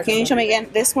 sorry, can you show me again?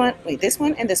 This one, wait, this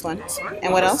one and this one.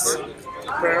 And what else?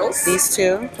 pearls. These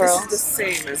two pearls. This is the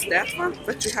same as that one,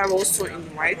 but you have also in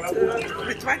white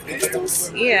with white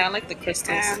crystals. Yeah, I like the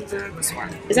crystals. And this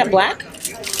one. Is that black?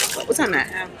 What's on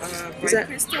that? Is that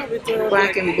crystal with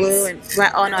black and blue and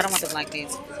black? Oh no, I don't want the black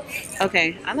beads.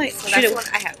 Okay, I like. So that's one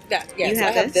I have. Yeah, you so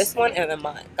have I have this one, and then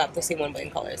mine got the same one but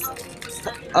in colors.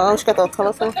 Oh, she got the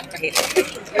colorful. I hate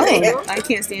it. Oh, I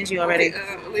can't stand you already.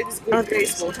 Ladies, good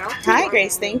Grace will help. Hi,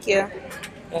 Grace. Thank you.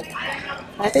 Okay.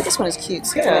 I think this one is cute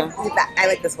too. I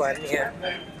like this one. Yeah.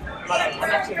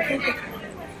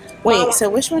 Wait. So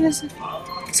which one is?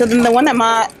 So then the one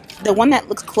that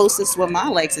looks closest with my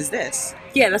legs is this.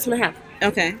 Yeah, that's what I have.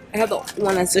 Okay. I have the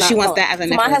one that's. So she wants that as a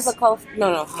necklace. Mine has a color.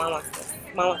 No, mine wants this.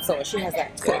 Mine wants silver. She has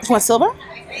that. She wants silver?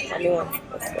 I mean,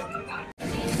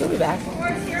 we'll be back.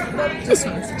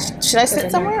 Should I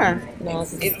sit somewhere? No,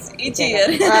 it's easier.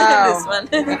 Wow. This one.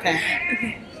 Okay.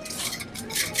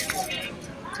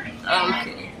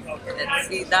 Okay. Let's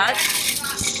see that.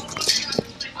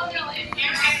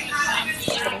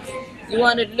 You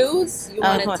want it loose? You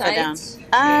want it tight? Down.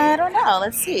 I don't know.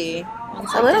 Let's see.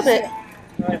 A little bit.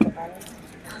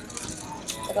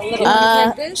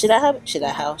 Should I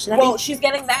Well, she's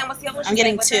getting that. What's the other one? I'm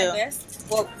getting two.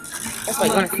 Well, that's why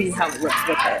you want to see how it looks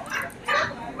with her.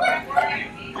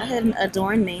 Go ahead and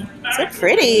adorn me. So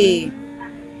pretty.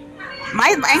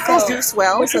 My ankles do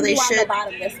swell, so they should.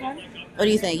 This one? What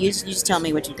do you think? You just tell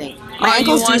me what you think. My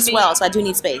ankles do swell, so I do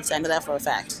need space. I know that for a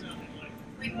fact.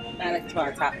 I like to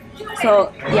our top.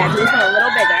 So yeah, do this one a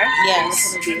little bigger.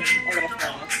 Yes. And this one will be a little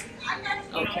smaller.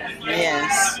 Okay.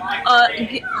 Yes.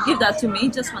 Give that to me.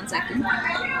 Just 1 second.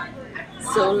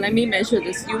 So let me measure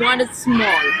this. You want it small?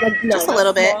 Like, no, just a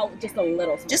little bit. Small, just a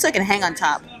little. Small. Just so I can hang on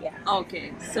top. Yeah.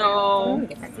 Okay. So.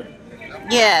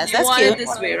 Yes, that's you want cute. it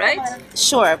this way, right?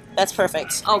 Sure, that's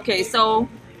perfect. Okay. So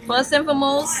first and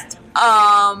foremost,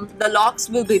 the locks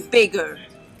will be bigger.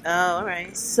 Oh, all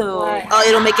right. So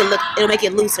it'll make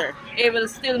it looser. It will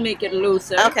still make it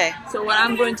looser. Okay. So what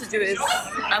I'm going to do is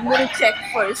I'm going to check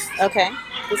first. Okay.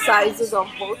 The sizes of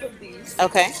both of these.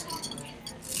 Okay.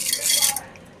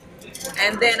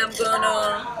 And then I'm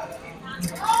gonna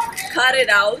cut it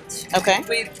out. Okay.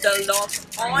 With the lock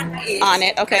on it. On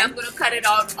it. Okay. And I'm gonna cut it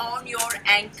out on your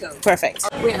ankle. Perfect.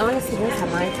 Wait, I want to see this how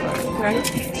mine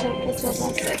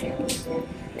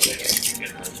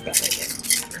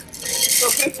So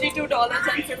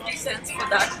 $52.50 for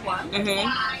that one.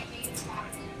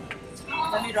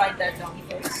 Let me write that down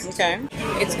first. Okay.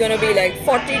 It's gonna be like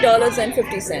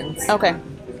 $40.50. Okay.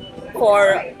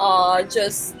 For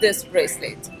just this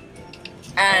bracelet.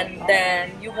 And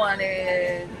then you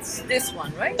wanted this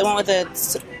one, right? The one with the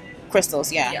crystals,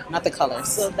 yeah. Not the colors.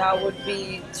 So that would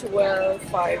be 12,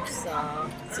 5,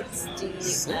 60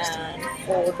 and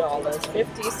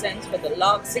 $4.50 for the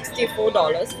lock.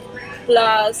 $64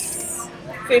 plus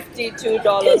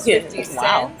 $52.50.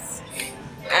 Wow.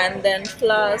 And then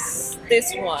plus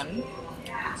this one.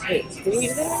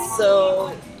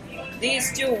 So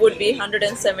these two would be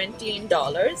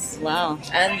 $117. Wow.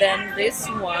 And then this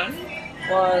one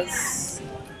was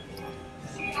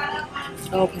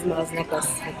because Miles' necklace.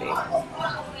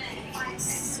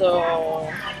 So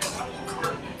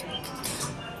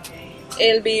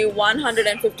it'll be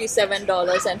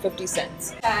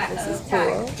 $157.50. This is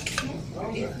cool.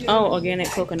 Oh, organic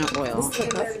coconut oil.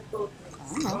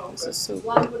 Oh, this is so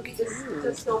cool. Oh,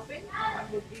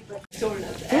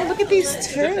 look at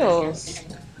these turtles.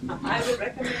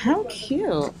 How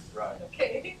cute.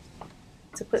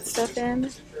 To put stuff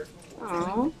in.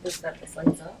 Oh. Look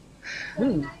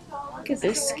at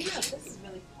this.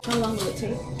 How long will it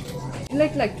take?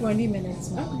 Like 20 minutes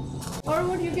now. Or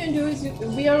what you can do is,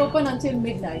 we are open until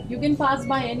midnight. You can pass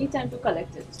by any time to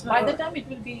collect it. By the time it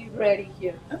will be ready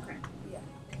here. Okay.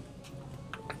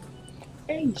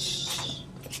 Eish.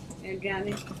 I got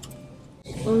it.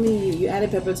 Only you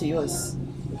added pepper to yours.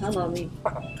 How about me?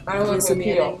 I don't want to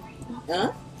keto.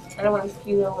 Huh? I don't want to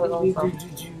keto.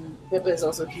 Pepper is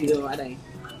also keto, I think.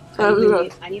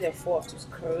 I need a fork to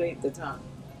scrape the top.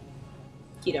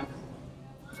 Keto.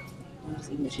 I'm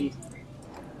just eating the cheese.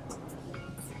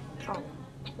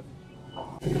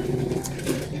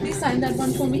 Please sign that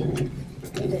one for me.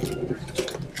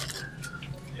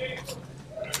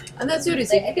 And that's your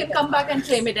receipt. You can come back and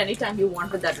claim it anytime you want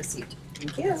with that receipt.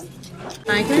 Thank you.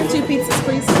 Can I have 2 pizzas,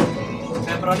 please?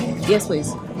 Pepperoni? Yes,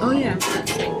 please. Oh, yeah.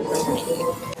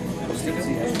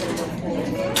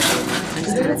 I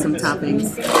just added some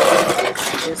toppings.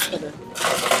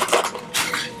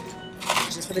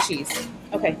 Just for the cheese.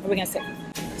 Okay, what are we gonna say?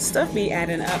 Stuff be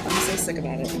adding up. I'm so sick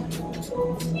about it.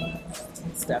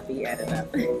 Stuff be adding up.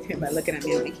 Everybody looking at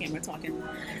me on the camera talking.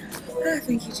 Oh,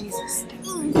 thank you, Jesus.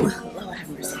 Lord have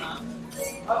mercy.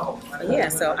 But yeah,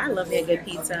 so I love a good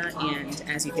pizza, and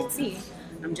as you can see,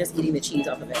 I'm just eating the cheese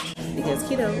off of it because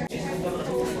keto.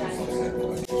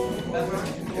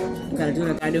 Gotta do what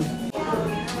I gotta do.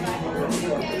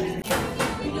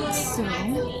 So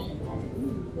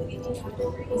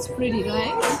it's pretty,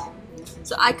 right?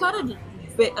 So I cut it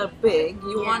big.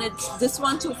 You wanted this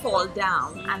one to fall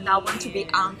down and that one to be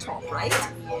on top, right?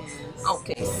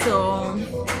 Okay. So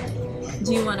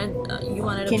do you want it? You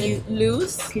want it a bit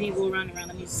loose? Can you go around?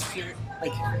 Let me just feel it.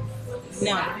 Like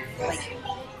no, like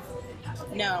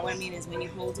no. What I mean is when you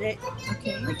hold it,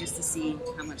 okay, like just to see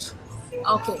how much.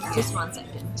 Okay, just 1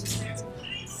 second.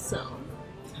 So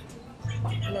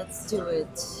let's do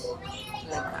it like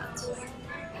that.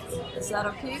 Is that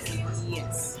okay?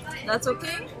 Yes. That's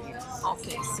okay?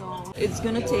 Okay, so it's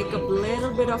gonna take a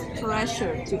little bit of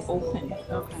pressure to open.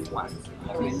 Okay. One.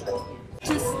 Okay.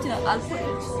 Just I'll put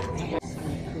it.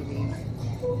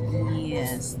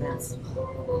 Yes,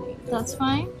 that's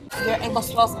fine. Your ankle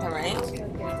swells with her,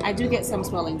 right? I do get some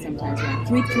swelling sometimes. Yeah.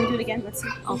 Can we do it again? Let's see.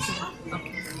 Okay.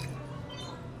 Okay.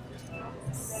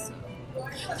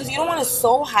 Because you don't want it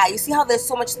so high. You see how there's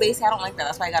so much space here? I don't like that.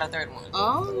 That's why I got a third one.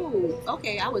 Oh,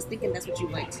 okay. I was thinking that's what you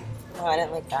liked. No, I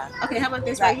didn't like that. Okay, how about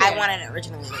this right here? I wanted it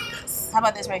originally like this. How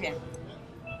about this right here?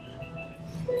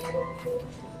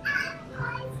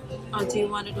 Oh, do you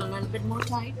want it a little bit more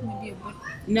tight? Maybe a bit.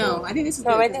 No, I think this is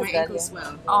good right because my there's ankles good,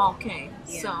 swell. Oh, okay.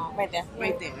 Yeah. So right there.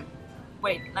 Right there.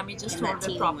 Wait, let me just And hold that it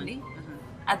teeny properly. one.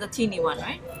 At the teeny one,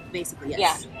 right? Basically, yes.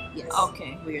 Yeah. Yes.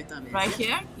 Okay. Where your thumb is. Right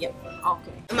here? Yep.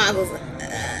 Okay.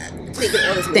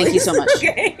 Thank you so much.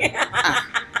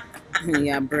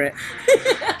 Yeah, Brett.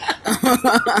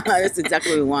 That's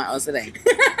exactly what we want us today.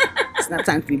 It's not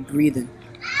time to be breathing.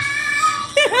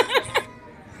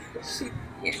 She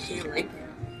like it.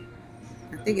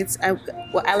 I think it's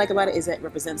what I like about it is that it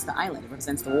represents the island. It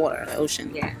represents the water, the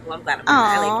ocean. Yeah, well, I'm glad Oh,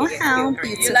 I like it. how Cute.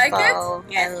 beautiful! You like it?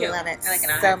 Yeah, I it's cute. love it I like it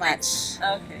on so her. much.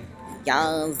 Okay.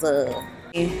 Yes.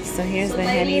 So here's the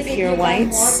Henny Pure White,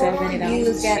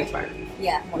 $70.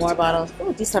 Yeah. More bottles.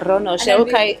 Oh, this Rono.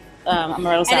 Shaukai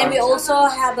Amaretto Sour. And then we also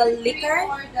have a liquor.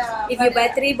 If you buy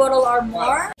 3 bottles or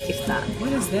more. If not.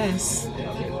 What is this?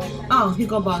 Oh,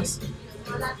 Hugo Boss.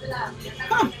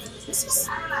 Huh. This is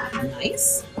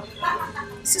nice.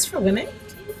 Is this for women?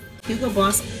 Hugo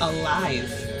Boss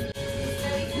Alive.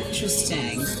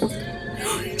 Interesting.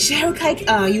 Cherokee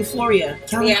Euphoria.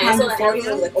 Yeah, I saw Euphoria.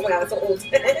 that. Like, oh my god, it's so old.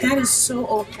 That is so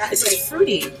old. This is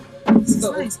fruity. This is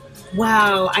nice.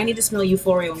 Wow, I need to smell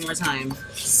Euphoria one more time.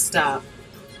 Stop.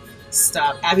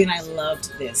 Stop. Abby and I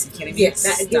loved this. You kidding me? Yeah,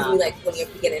 that gives me like when you're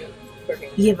beginning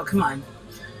perfume. Yeah, but come on.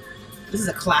 This is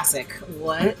a classic.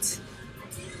 What?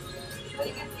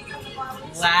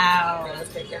 Wow.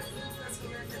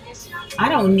 I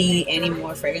don't need any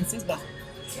more fragrances, but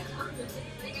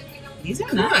these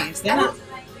are nice. They're not.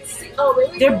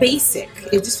 They're basic.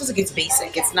 It just feels like it's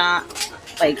basic. It's not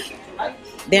like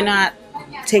they're not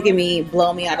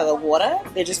blow me out of the water.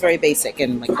 They're just very basic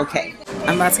and like okay.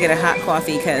 I'm about to get a hot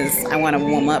coffee because I want to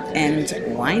warm up, and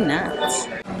why not?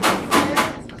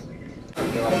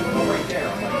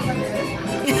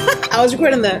 I was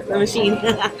recording the machine.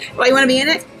 Why you want to be in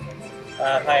it?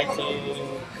 Hi team.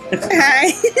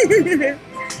 Hi.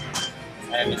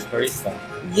 I'm Miss Barista.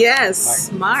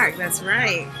 Yes, Mark. That's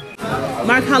right.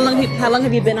 Mark, how long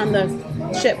have you been on the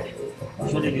ship?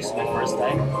 Actually, this is my first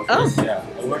time. Oh. Yeah,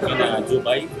 I work in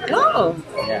Dubai. Oh.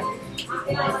 Yeah.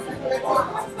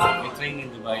 I trained in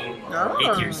Dubai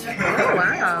 8 years. Oh,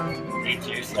 wow. 8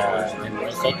 years, and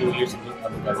also 2 years in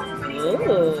Abu Dhabi.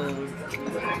 Oh.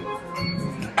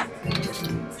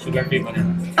 Sugar free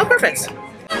banana. Oh, perfect.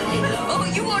 Oh,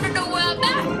 you want to know where I'm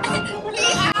at? We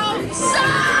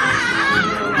outside!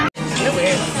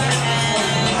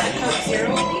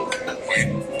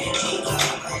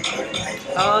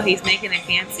 Oh, he's making it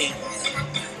fancy.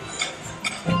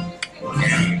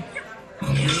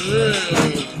 Ooh.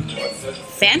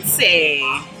 Fancy.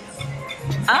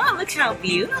 Oh, look how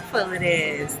beautiful it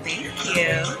is. Thank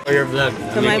you. For your vlog.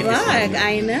 For my vlog,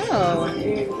 I know.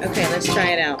 Okay, let's try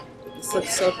it out. This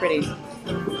looks so pretty.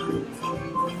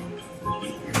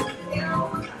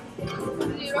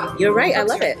 You're right, I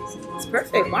love it. It's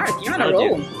perfect. Mark, you're on a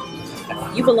roll.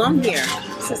 You belong here.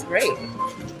 This is great.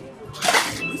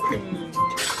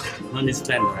 On this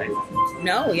plan, right?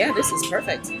 No, yeah, this is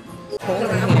perfect. Cold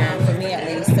in here, for me at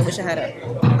least. I wish I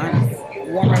had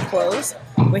warmer clothes.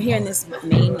 We're here in this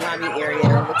main lobby area.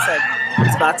 It looks like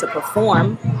it's about to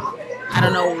perform. I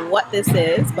don't know what this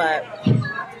is, but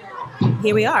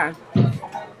here we are.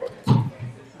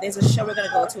 There's a show we're going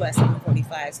to go to at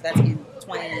 7:45, so that's in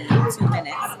 22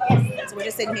 minutes. So we're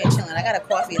just sitting here chilling. I got a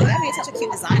coffee. They made such a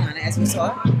cute design on it, as you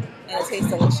saw, and it tastes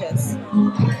delicious.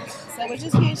 So we're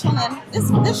just here chilling. This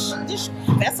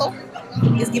vessel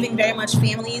is giving very much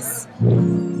families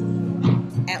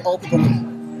and old people.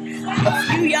 A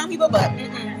few young people, but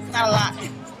not a lot.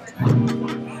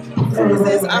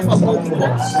 Cruises are for old people.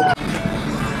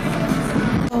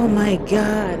 Oh my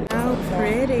God, how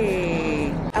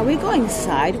pretty. Are we going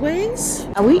sideways?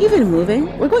 Are we even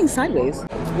moving? We're going sideways.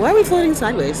 Why are we floating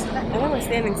sideways? I think we're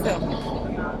standing still.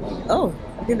 Oh,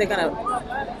 I think they're gonna...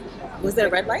 Was there a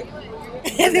red light? I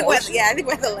think we're at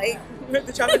the light. We're at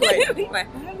the traffic light.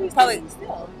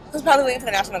 Probably waiting for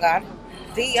the National Guard.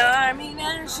 The Army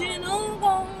National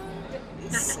Guard.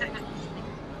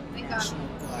 National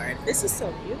Guard. This is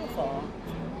so beautiful.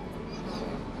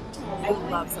 I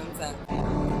love sunset.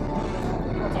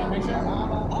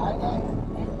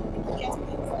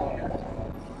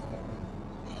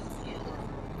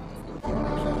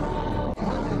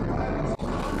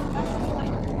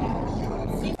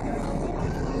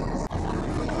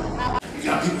 We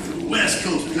got people from the West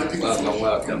Coast, we got people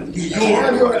from New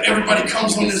York. Everybody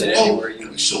comes on this boat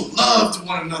and we show love to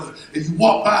one another. And you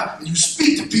walk by and you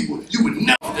speak to people you would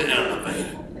never the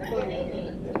elevator.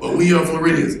 But we are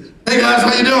Floridians. Hey guys,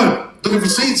 how you doing? Looking for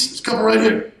seats? There's a couple right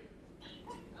here.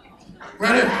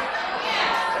 Right here.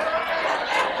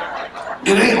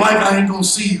 It ain't like I ain't gonna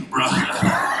see you, bro.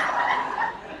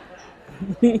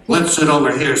 Let's sit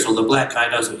over here so the black guy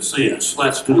doesn't see us.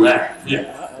 Let's do that.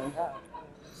 Yeah.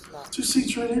 2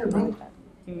 seats right here, bro.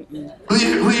 Who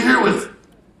you here with?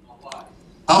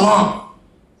 How long?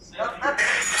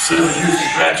 7 years.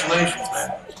 Congratulations,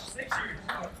 man.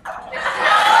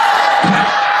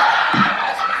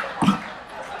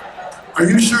 Are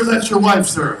you sure that's your wife,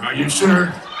 sir? Are you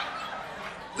sure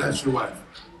that's your wife?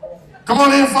 Come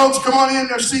on in, folks. Come on in.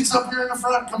 There's seats up here in the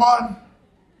front. Come on.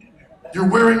 You're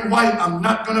wearing white. I'm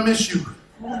not going to miss you.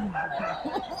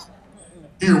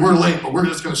 Here, we're late, but we're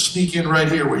just going to sneak in right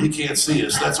here where you can't see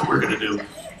us. That's what we're going to do.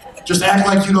 Just act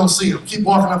like you don't see him. Keep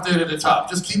walking up there to the top.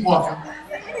 Just keep walking.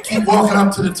 Keep walking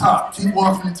up to the top. Keep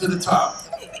walking to the top.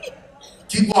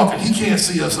 Keep walking. He can't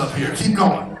see us up here. Keep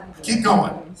going. Keep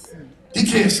going. He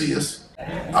can't see us.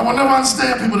 I will never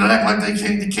understand people that act like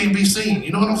they can't be seen.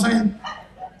 You know what I'm saying?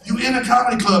 You in a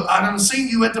comedy club. I done seen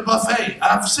you at the buffet.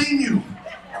 I've seen you.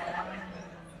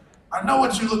 I know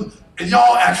what you look. And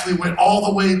y'all actually went all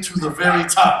the way to the very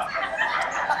top.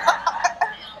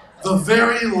 The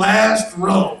very last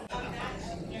row.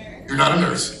 You're not a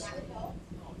nurse.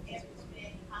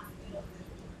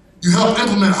 You help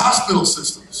implement hospital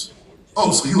systems.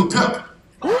 Oh, so you a pimp.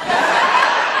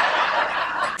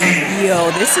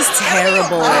 Yo, this is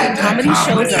terrible. Comedy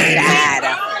shows are bad.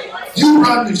 You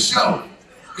run the show.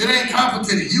 It ain't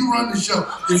complicated. You run the show.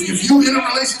 If you in a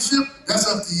relationship, that's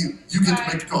up to you. You get to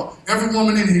make the call. Every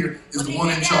woman in here is the one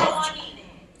in charge.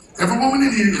 Every woman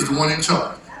in here is the one in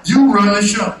charge. You run the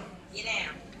show.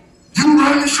 You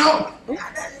run the show.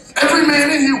 Every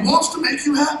man in here wants to make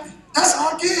you happy. That's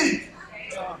our gig.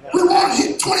 We want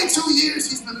him. 22 years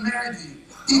he's been married to you.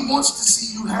 He wants to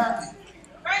see you happy.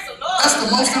 That's the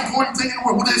most important thing in the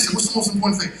world. What is it? What's the most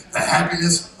important thing? The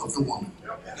happiness of the woman.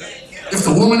 If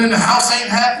the woman in the house ain't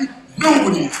happy,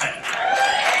 nobody is happy.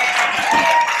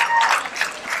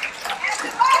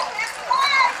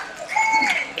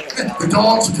 The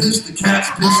dog's pissed, the cat's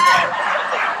pissed,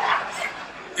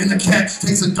 and the cat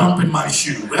takes a dump in my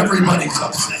shoe. Everybody's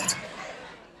upset.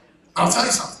 I'll tell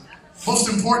you something. Most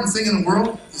important thing in the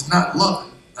world is not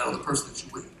loving that other person that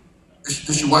you're with.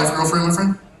 Is your wife, girlfriend, my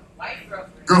friend? Wife,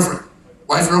 girlfriend. Girlfriend.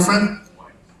 Wife, girlfriend?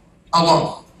 How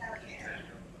long?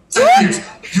 10 years.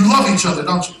 You love each other,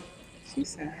 don't you?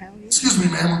 Excuse me,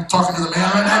 ma'am. I'm talking to the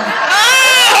man right now.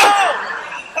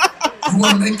 You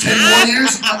want to make 10 more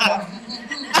years?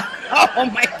 Oh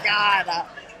my God.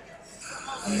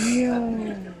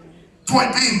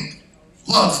 Point being,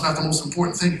 love's not the most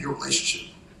important thing in your relationship.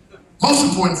 Most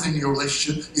important thing in your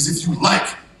relationship is if you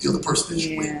like the other person that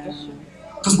you're with.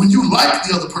 Because when you like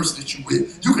the other person that you're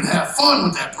with, you can have fun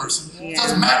with that person. It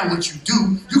doesn't matter what you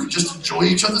do, you can just enjoy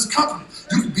each other's company.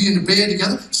 You can be in the bed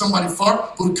together, somebody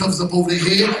fart, put the covers up over their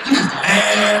head, you just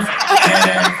laugh.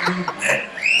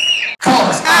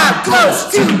 Cause I'm close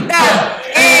to the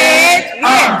edge,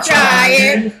 I'm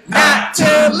trying not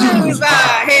to lose my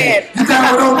head. You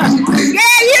down with OPP?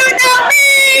 Yeah, you know me!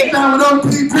 You down with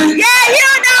OPP? Yeah, you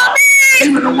know me!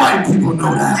 Even the white people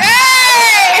know that. Hey!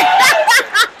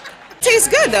 Tastes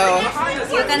good though.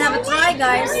 You can have a try,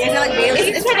 guys. Is it like Bailey?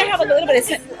 It's gonna have a little bit of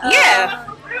yeah.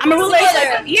 I'm a little like,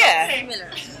 yeah.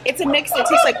 It's a mix that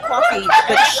tastes like coffee,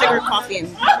 but sugar coffee.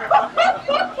 And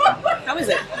how is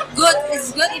it? Good. good. It's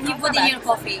good if you put it in your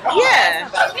coffee. Yeah.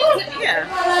 Yeah.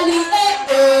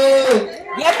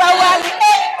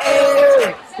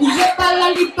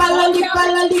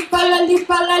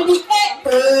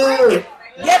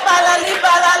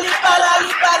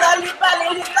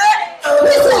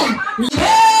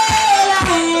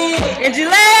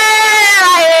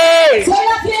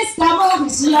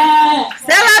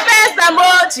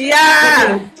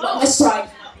 Let's try.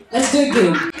 Let's do it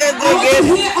again. I want to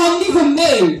hear only the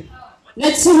male.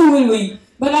 Let's see who will win.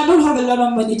 But I don't have a lot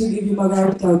of money to give you,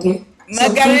 Margarita, okay?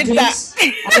 Margarita.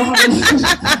 I don't have a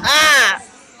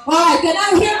Alright, can I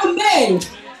hear a male?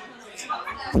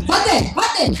 Bate.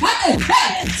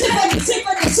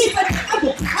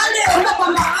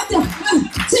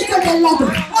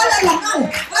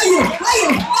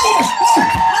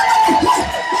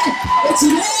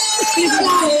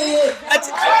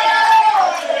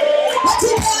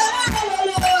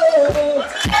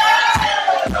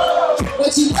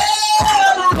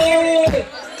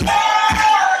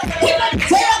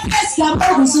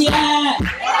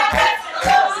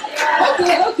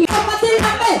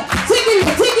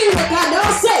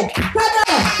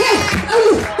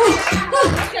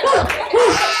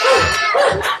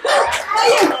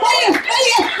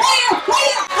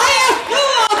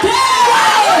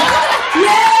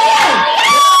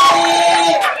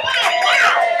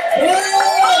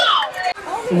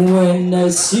 When I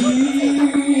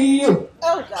see you.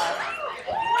 Oh God.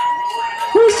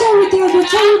 Who's sorry there? Who's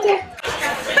sorry there?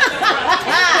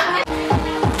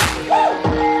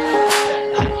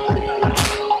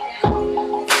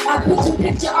 I put your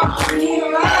picture on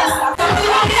your eyes.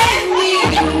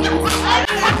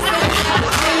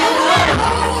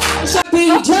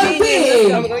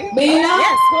 Jumping. Mina?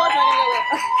 Yes.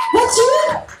 What's you?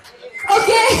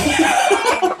 Okay.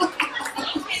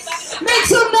 Make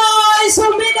some noise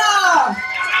for Mina.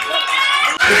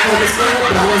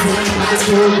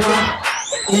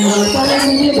 To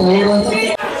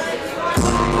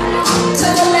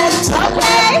the left,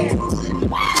 okay.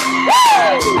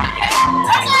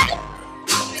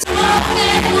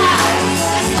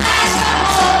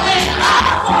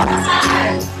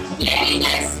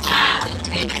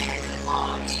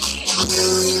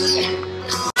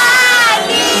 I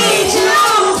need you,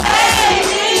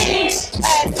 baby,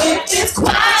 and if it's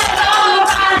quite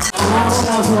alright. I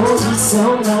wanna hold you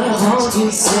so, wanna hold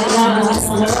you so,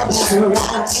 love you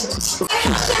right.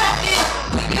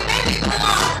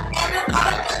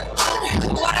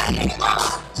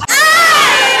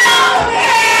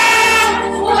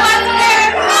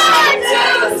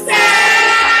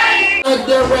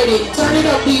 They're ready. Turn it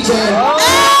up, DJ.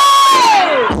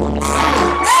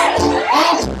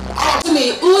 To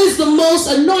me, who is the most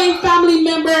annoying family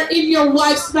member in your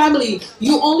wife's family?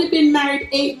 You only been married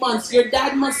 8 months. Your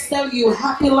dad must tell you,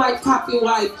 happy life, happy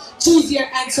wife. Choose your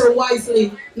answer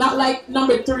wisely. Not like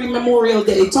number 3 Memorial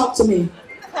Day. Talk to me.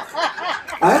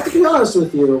 I have to be honest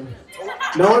with you.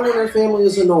 No one in our family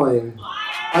is annoying.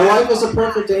 My wife is a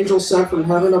perfect angel sent from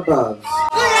heaven above.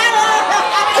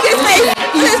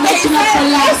 He's making up for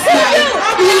last night.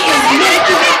 He is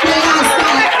making up for last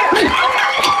night.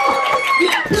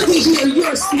 Look at here,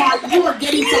 you're smart. You are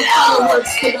getting some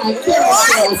fireworks tonight.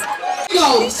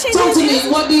 Yo, talk to me.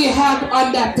 What do you have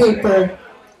on that paper?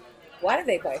 Why do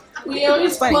they play? We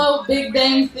always quote Big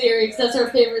Bang Theory because that's our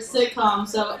favorite sitcom.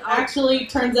 So actually,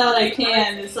 turns out I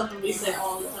can is something we say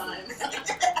all the time.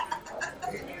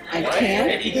 I can?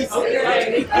 What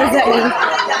does that mean?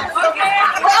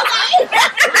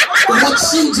 What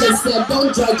she just said,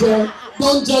 don't judge her.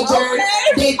 Don't judge her.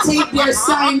 They take their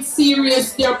science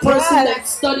serious. They're a person that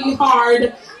study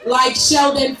hard, like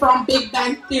Sheldon from Big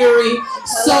Bang Theory.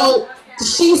 So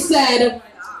she said,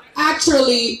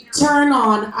 actually, turn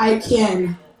on, I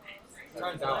can.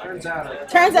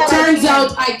 Turns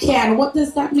out I can. What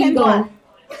does that mean, though?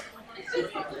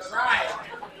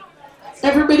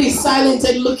 Everybody's silent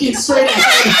and looking straight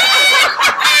ahead.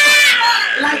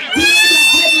 Like,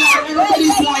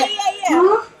 everybody's like,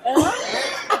 huh?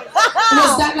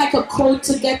 Was that like a code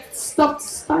to get stuff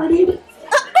started?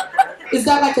 Is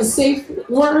that like a safe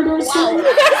word or something?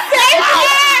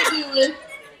 Safe word!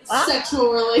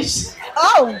 Sexual relations.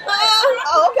 Oh,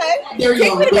 okay. There you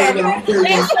go.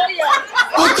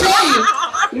 Okay.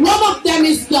 One of them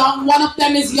is young. One of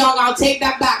them is young. I'll take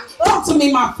that back. Talk to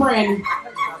me, my friend.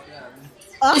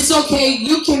 It's okay.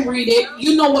 You can read it.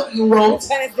 You know what you wrote.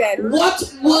 What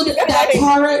would that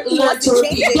carrot letter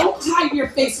be? Don't hide your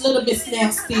face, little Miss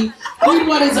Nasty. Read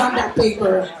what is on that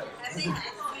paper.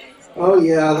 Oh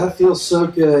yeah, that feels so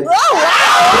good. Oh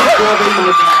wow! Rubbing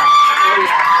my back.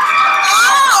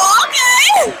 Oh,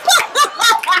 okay.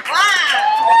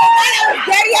 That was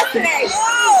there yesterday.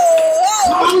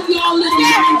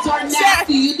 hands are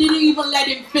nasty. You didn't even let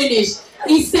him finish.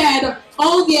 He said,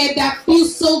 oh yeah, that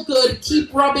feels so good.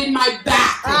 Keep rubbing my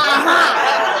back.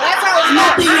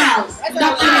 Nothing else.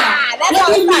 Nothing else.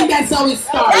 What do you mean that's how it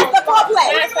starts? That's the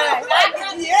foreplay.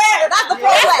 Yeah, that's the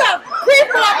foreplay.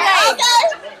 Pre-foreplay. Okay?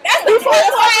 That's before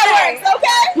the fireworks,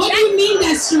 okay? What do you mean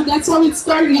that's true? That's how it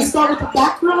started? You start with the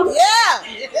background?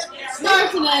 Yeah.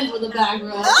 Starts and ends with the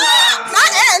background.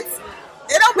 Not ends.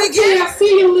 It don't begin. I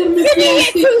see you, little Miss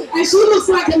Nasty. And she looks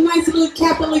like a nice little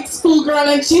Catholic schoolgirl,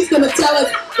 and she's going to tell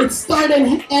us it started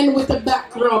and end with the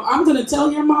back rub. I'm going to tell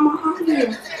your mama I'm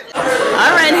here.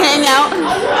 All right, hang out.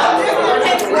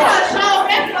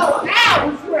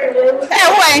 Hey,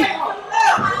 away.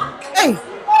 Hey.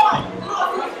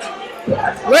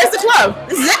 Where's the club?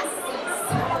 This is it?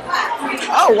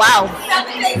 Oh, wow.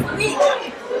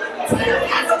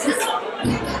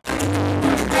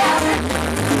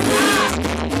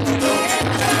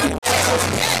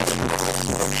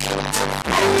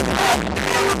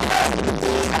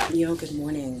 Yo, good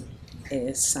morning. It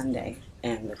is Sunday,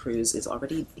 and the cruise is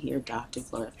already here, docked in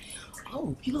Florida.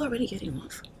 Oh, people are already getting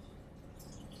off.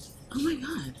 Oh my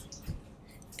God.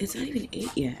 It's not even 8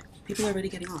 yet. People are already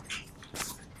getting off.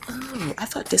 Oh, I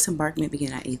thought disembarkment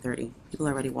began at 8:30. People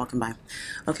are already walking by.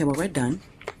 Okay, well, we're done.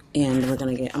 And we're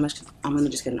gonna get, I'm gonna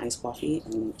just get an iced coffee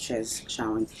and Chez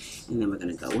showering, and then we're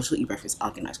gonna go. We'll still eat breakfast.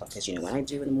 I'll get an iced coffee because you know what I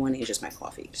do in the morning is just my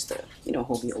coffee, just to, you know,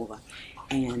 hold me over.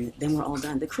 And then we're all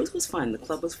done. The cruise was fun. The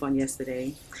club was fun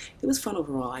yesterday. It was fun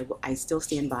overall. I still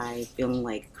stand by feeling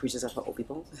like cruises are for old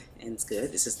people, and it's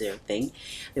good. This is their thing.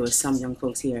 There were some young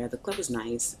folks here. The club was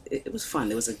nice. It was fun.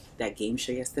 There was that game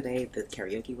show yesterday. The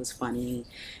karaoke was funny.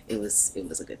 It was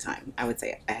a good time. I would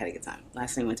say I had a good time.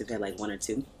 Last night I went to bed like 1 or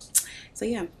 2. So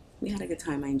yeah. We had a good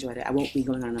time. I enjoyed it. I won't be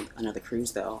going on another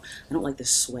cruise though. I don't like the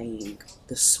swaying.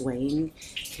 The swaying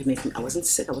can make me. I wasn't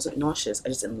sick. I wasn't nauseous. I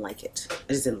just didn't like it.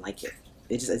 I just didn't like it.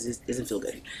 It just doesn't feel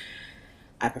good.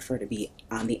 I prefer to be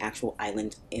on the actual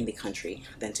island in the country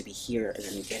than to be here and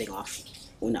then getting off.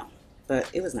 Well, no.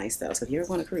 But it was nice though. So if you're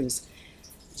ever on a cruise,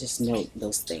 just note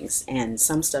those things. And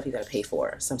some stuff you gotta pay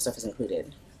for. Some stuff is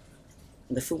included.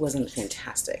 The food wasn't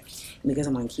fantastic. And because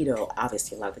I'm on keto,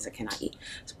 obviously a lot of things I cannot eat.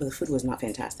 But the food was not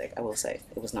fantastic, I will say.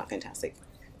 It was not fantastic.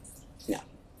 No.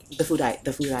 The food I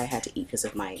had to eat because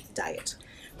of my diet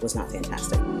was not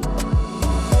fantastic.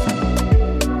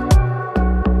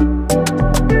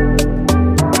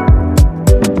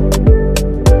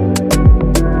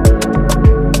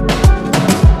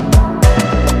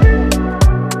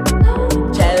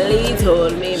 Jelly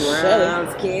told me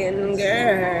brown skin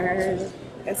girl.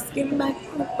 Skin like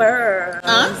pearl.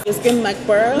 Huh? Your skin like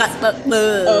pearl?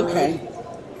 Okay.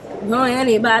 No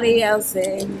anybody else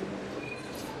say.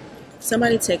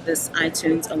 Somebody take this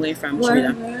iTunes away from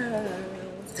Tribeca.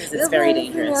 Because it's very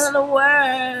dangerous. In the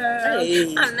world.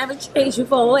 Hey. I'll never trade you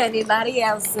for anybody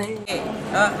else. Let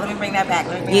me bring that back.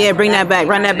 Bring that back.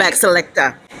 Run that back,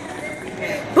 selector.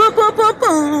 Boom, boom, boom,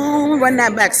 boom. Run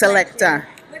that back, selector.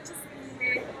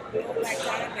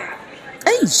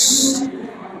 Hey.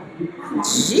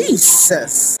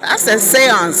 Jesus, that's a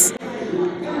seance.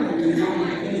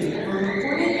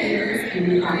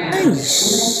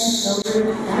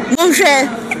 Mon cher,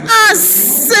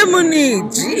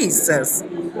 Simone, Jesus.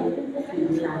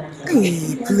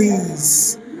 Hey,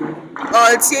 please.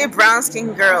 Altier brown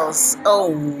skin girls.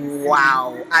 Oh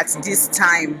wow, at this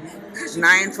time,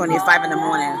 9:25 in the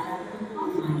morning.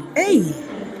 Hey.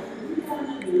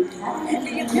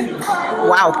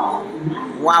 Wow.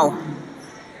 Wow.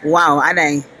 Wow, I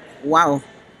dang. Wow.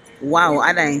 Wow,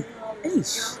 I dang.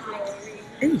 Eesh.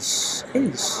 Eesh.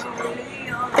 Eesh.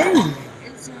 Hey.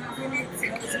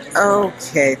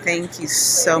 Okay, thank you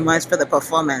so much for the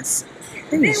performance.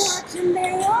 Eesh.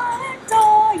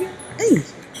 Hey.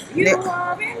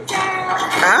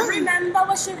 Huh?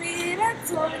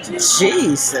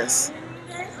 Jesus.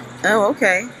 Oh,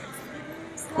 okay.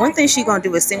 One thing she gonna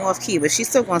do is sing off key, but she's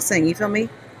still gonna sing, you feel me?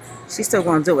 She's still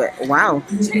gonna do it. Wow.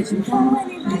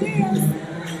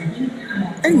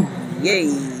 Hey, yay,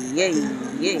 yay,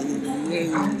 yay, yay,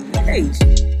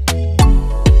 hey.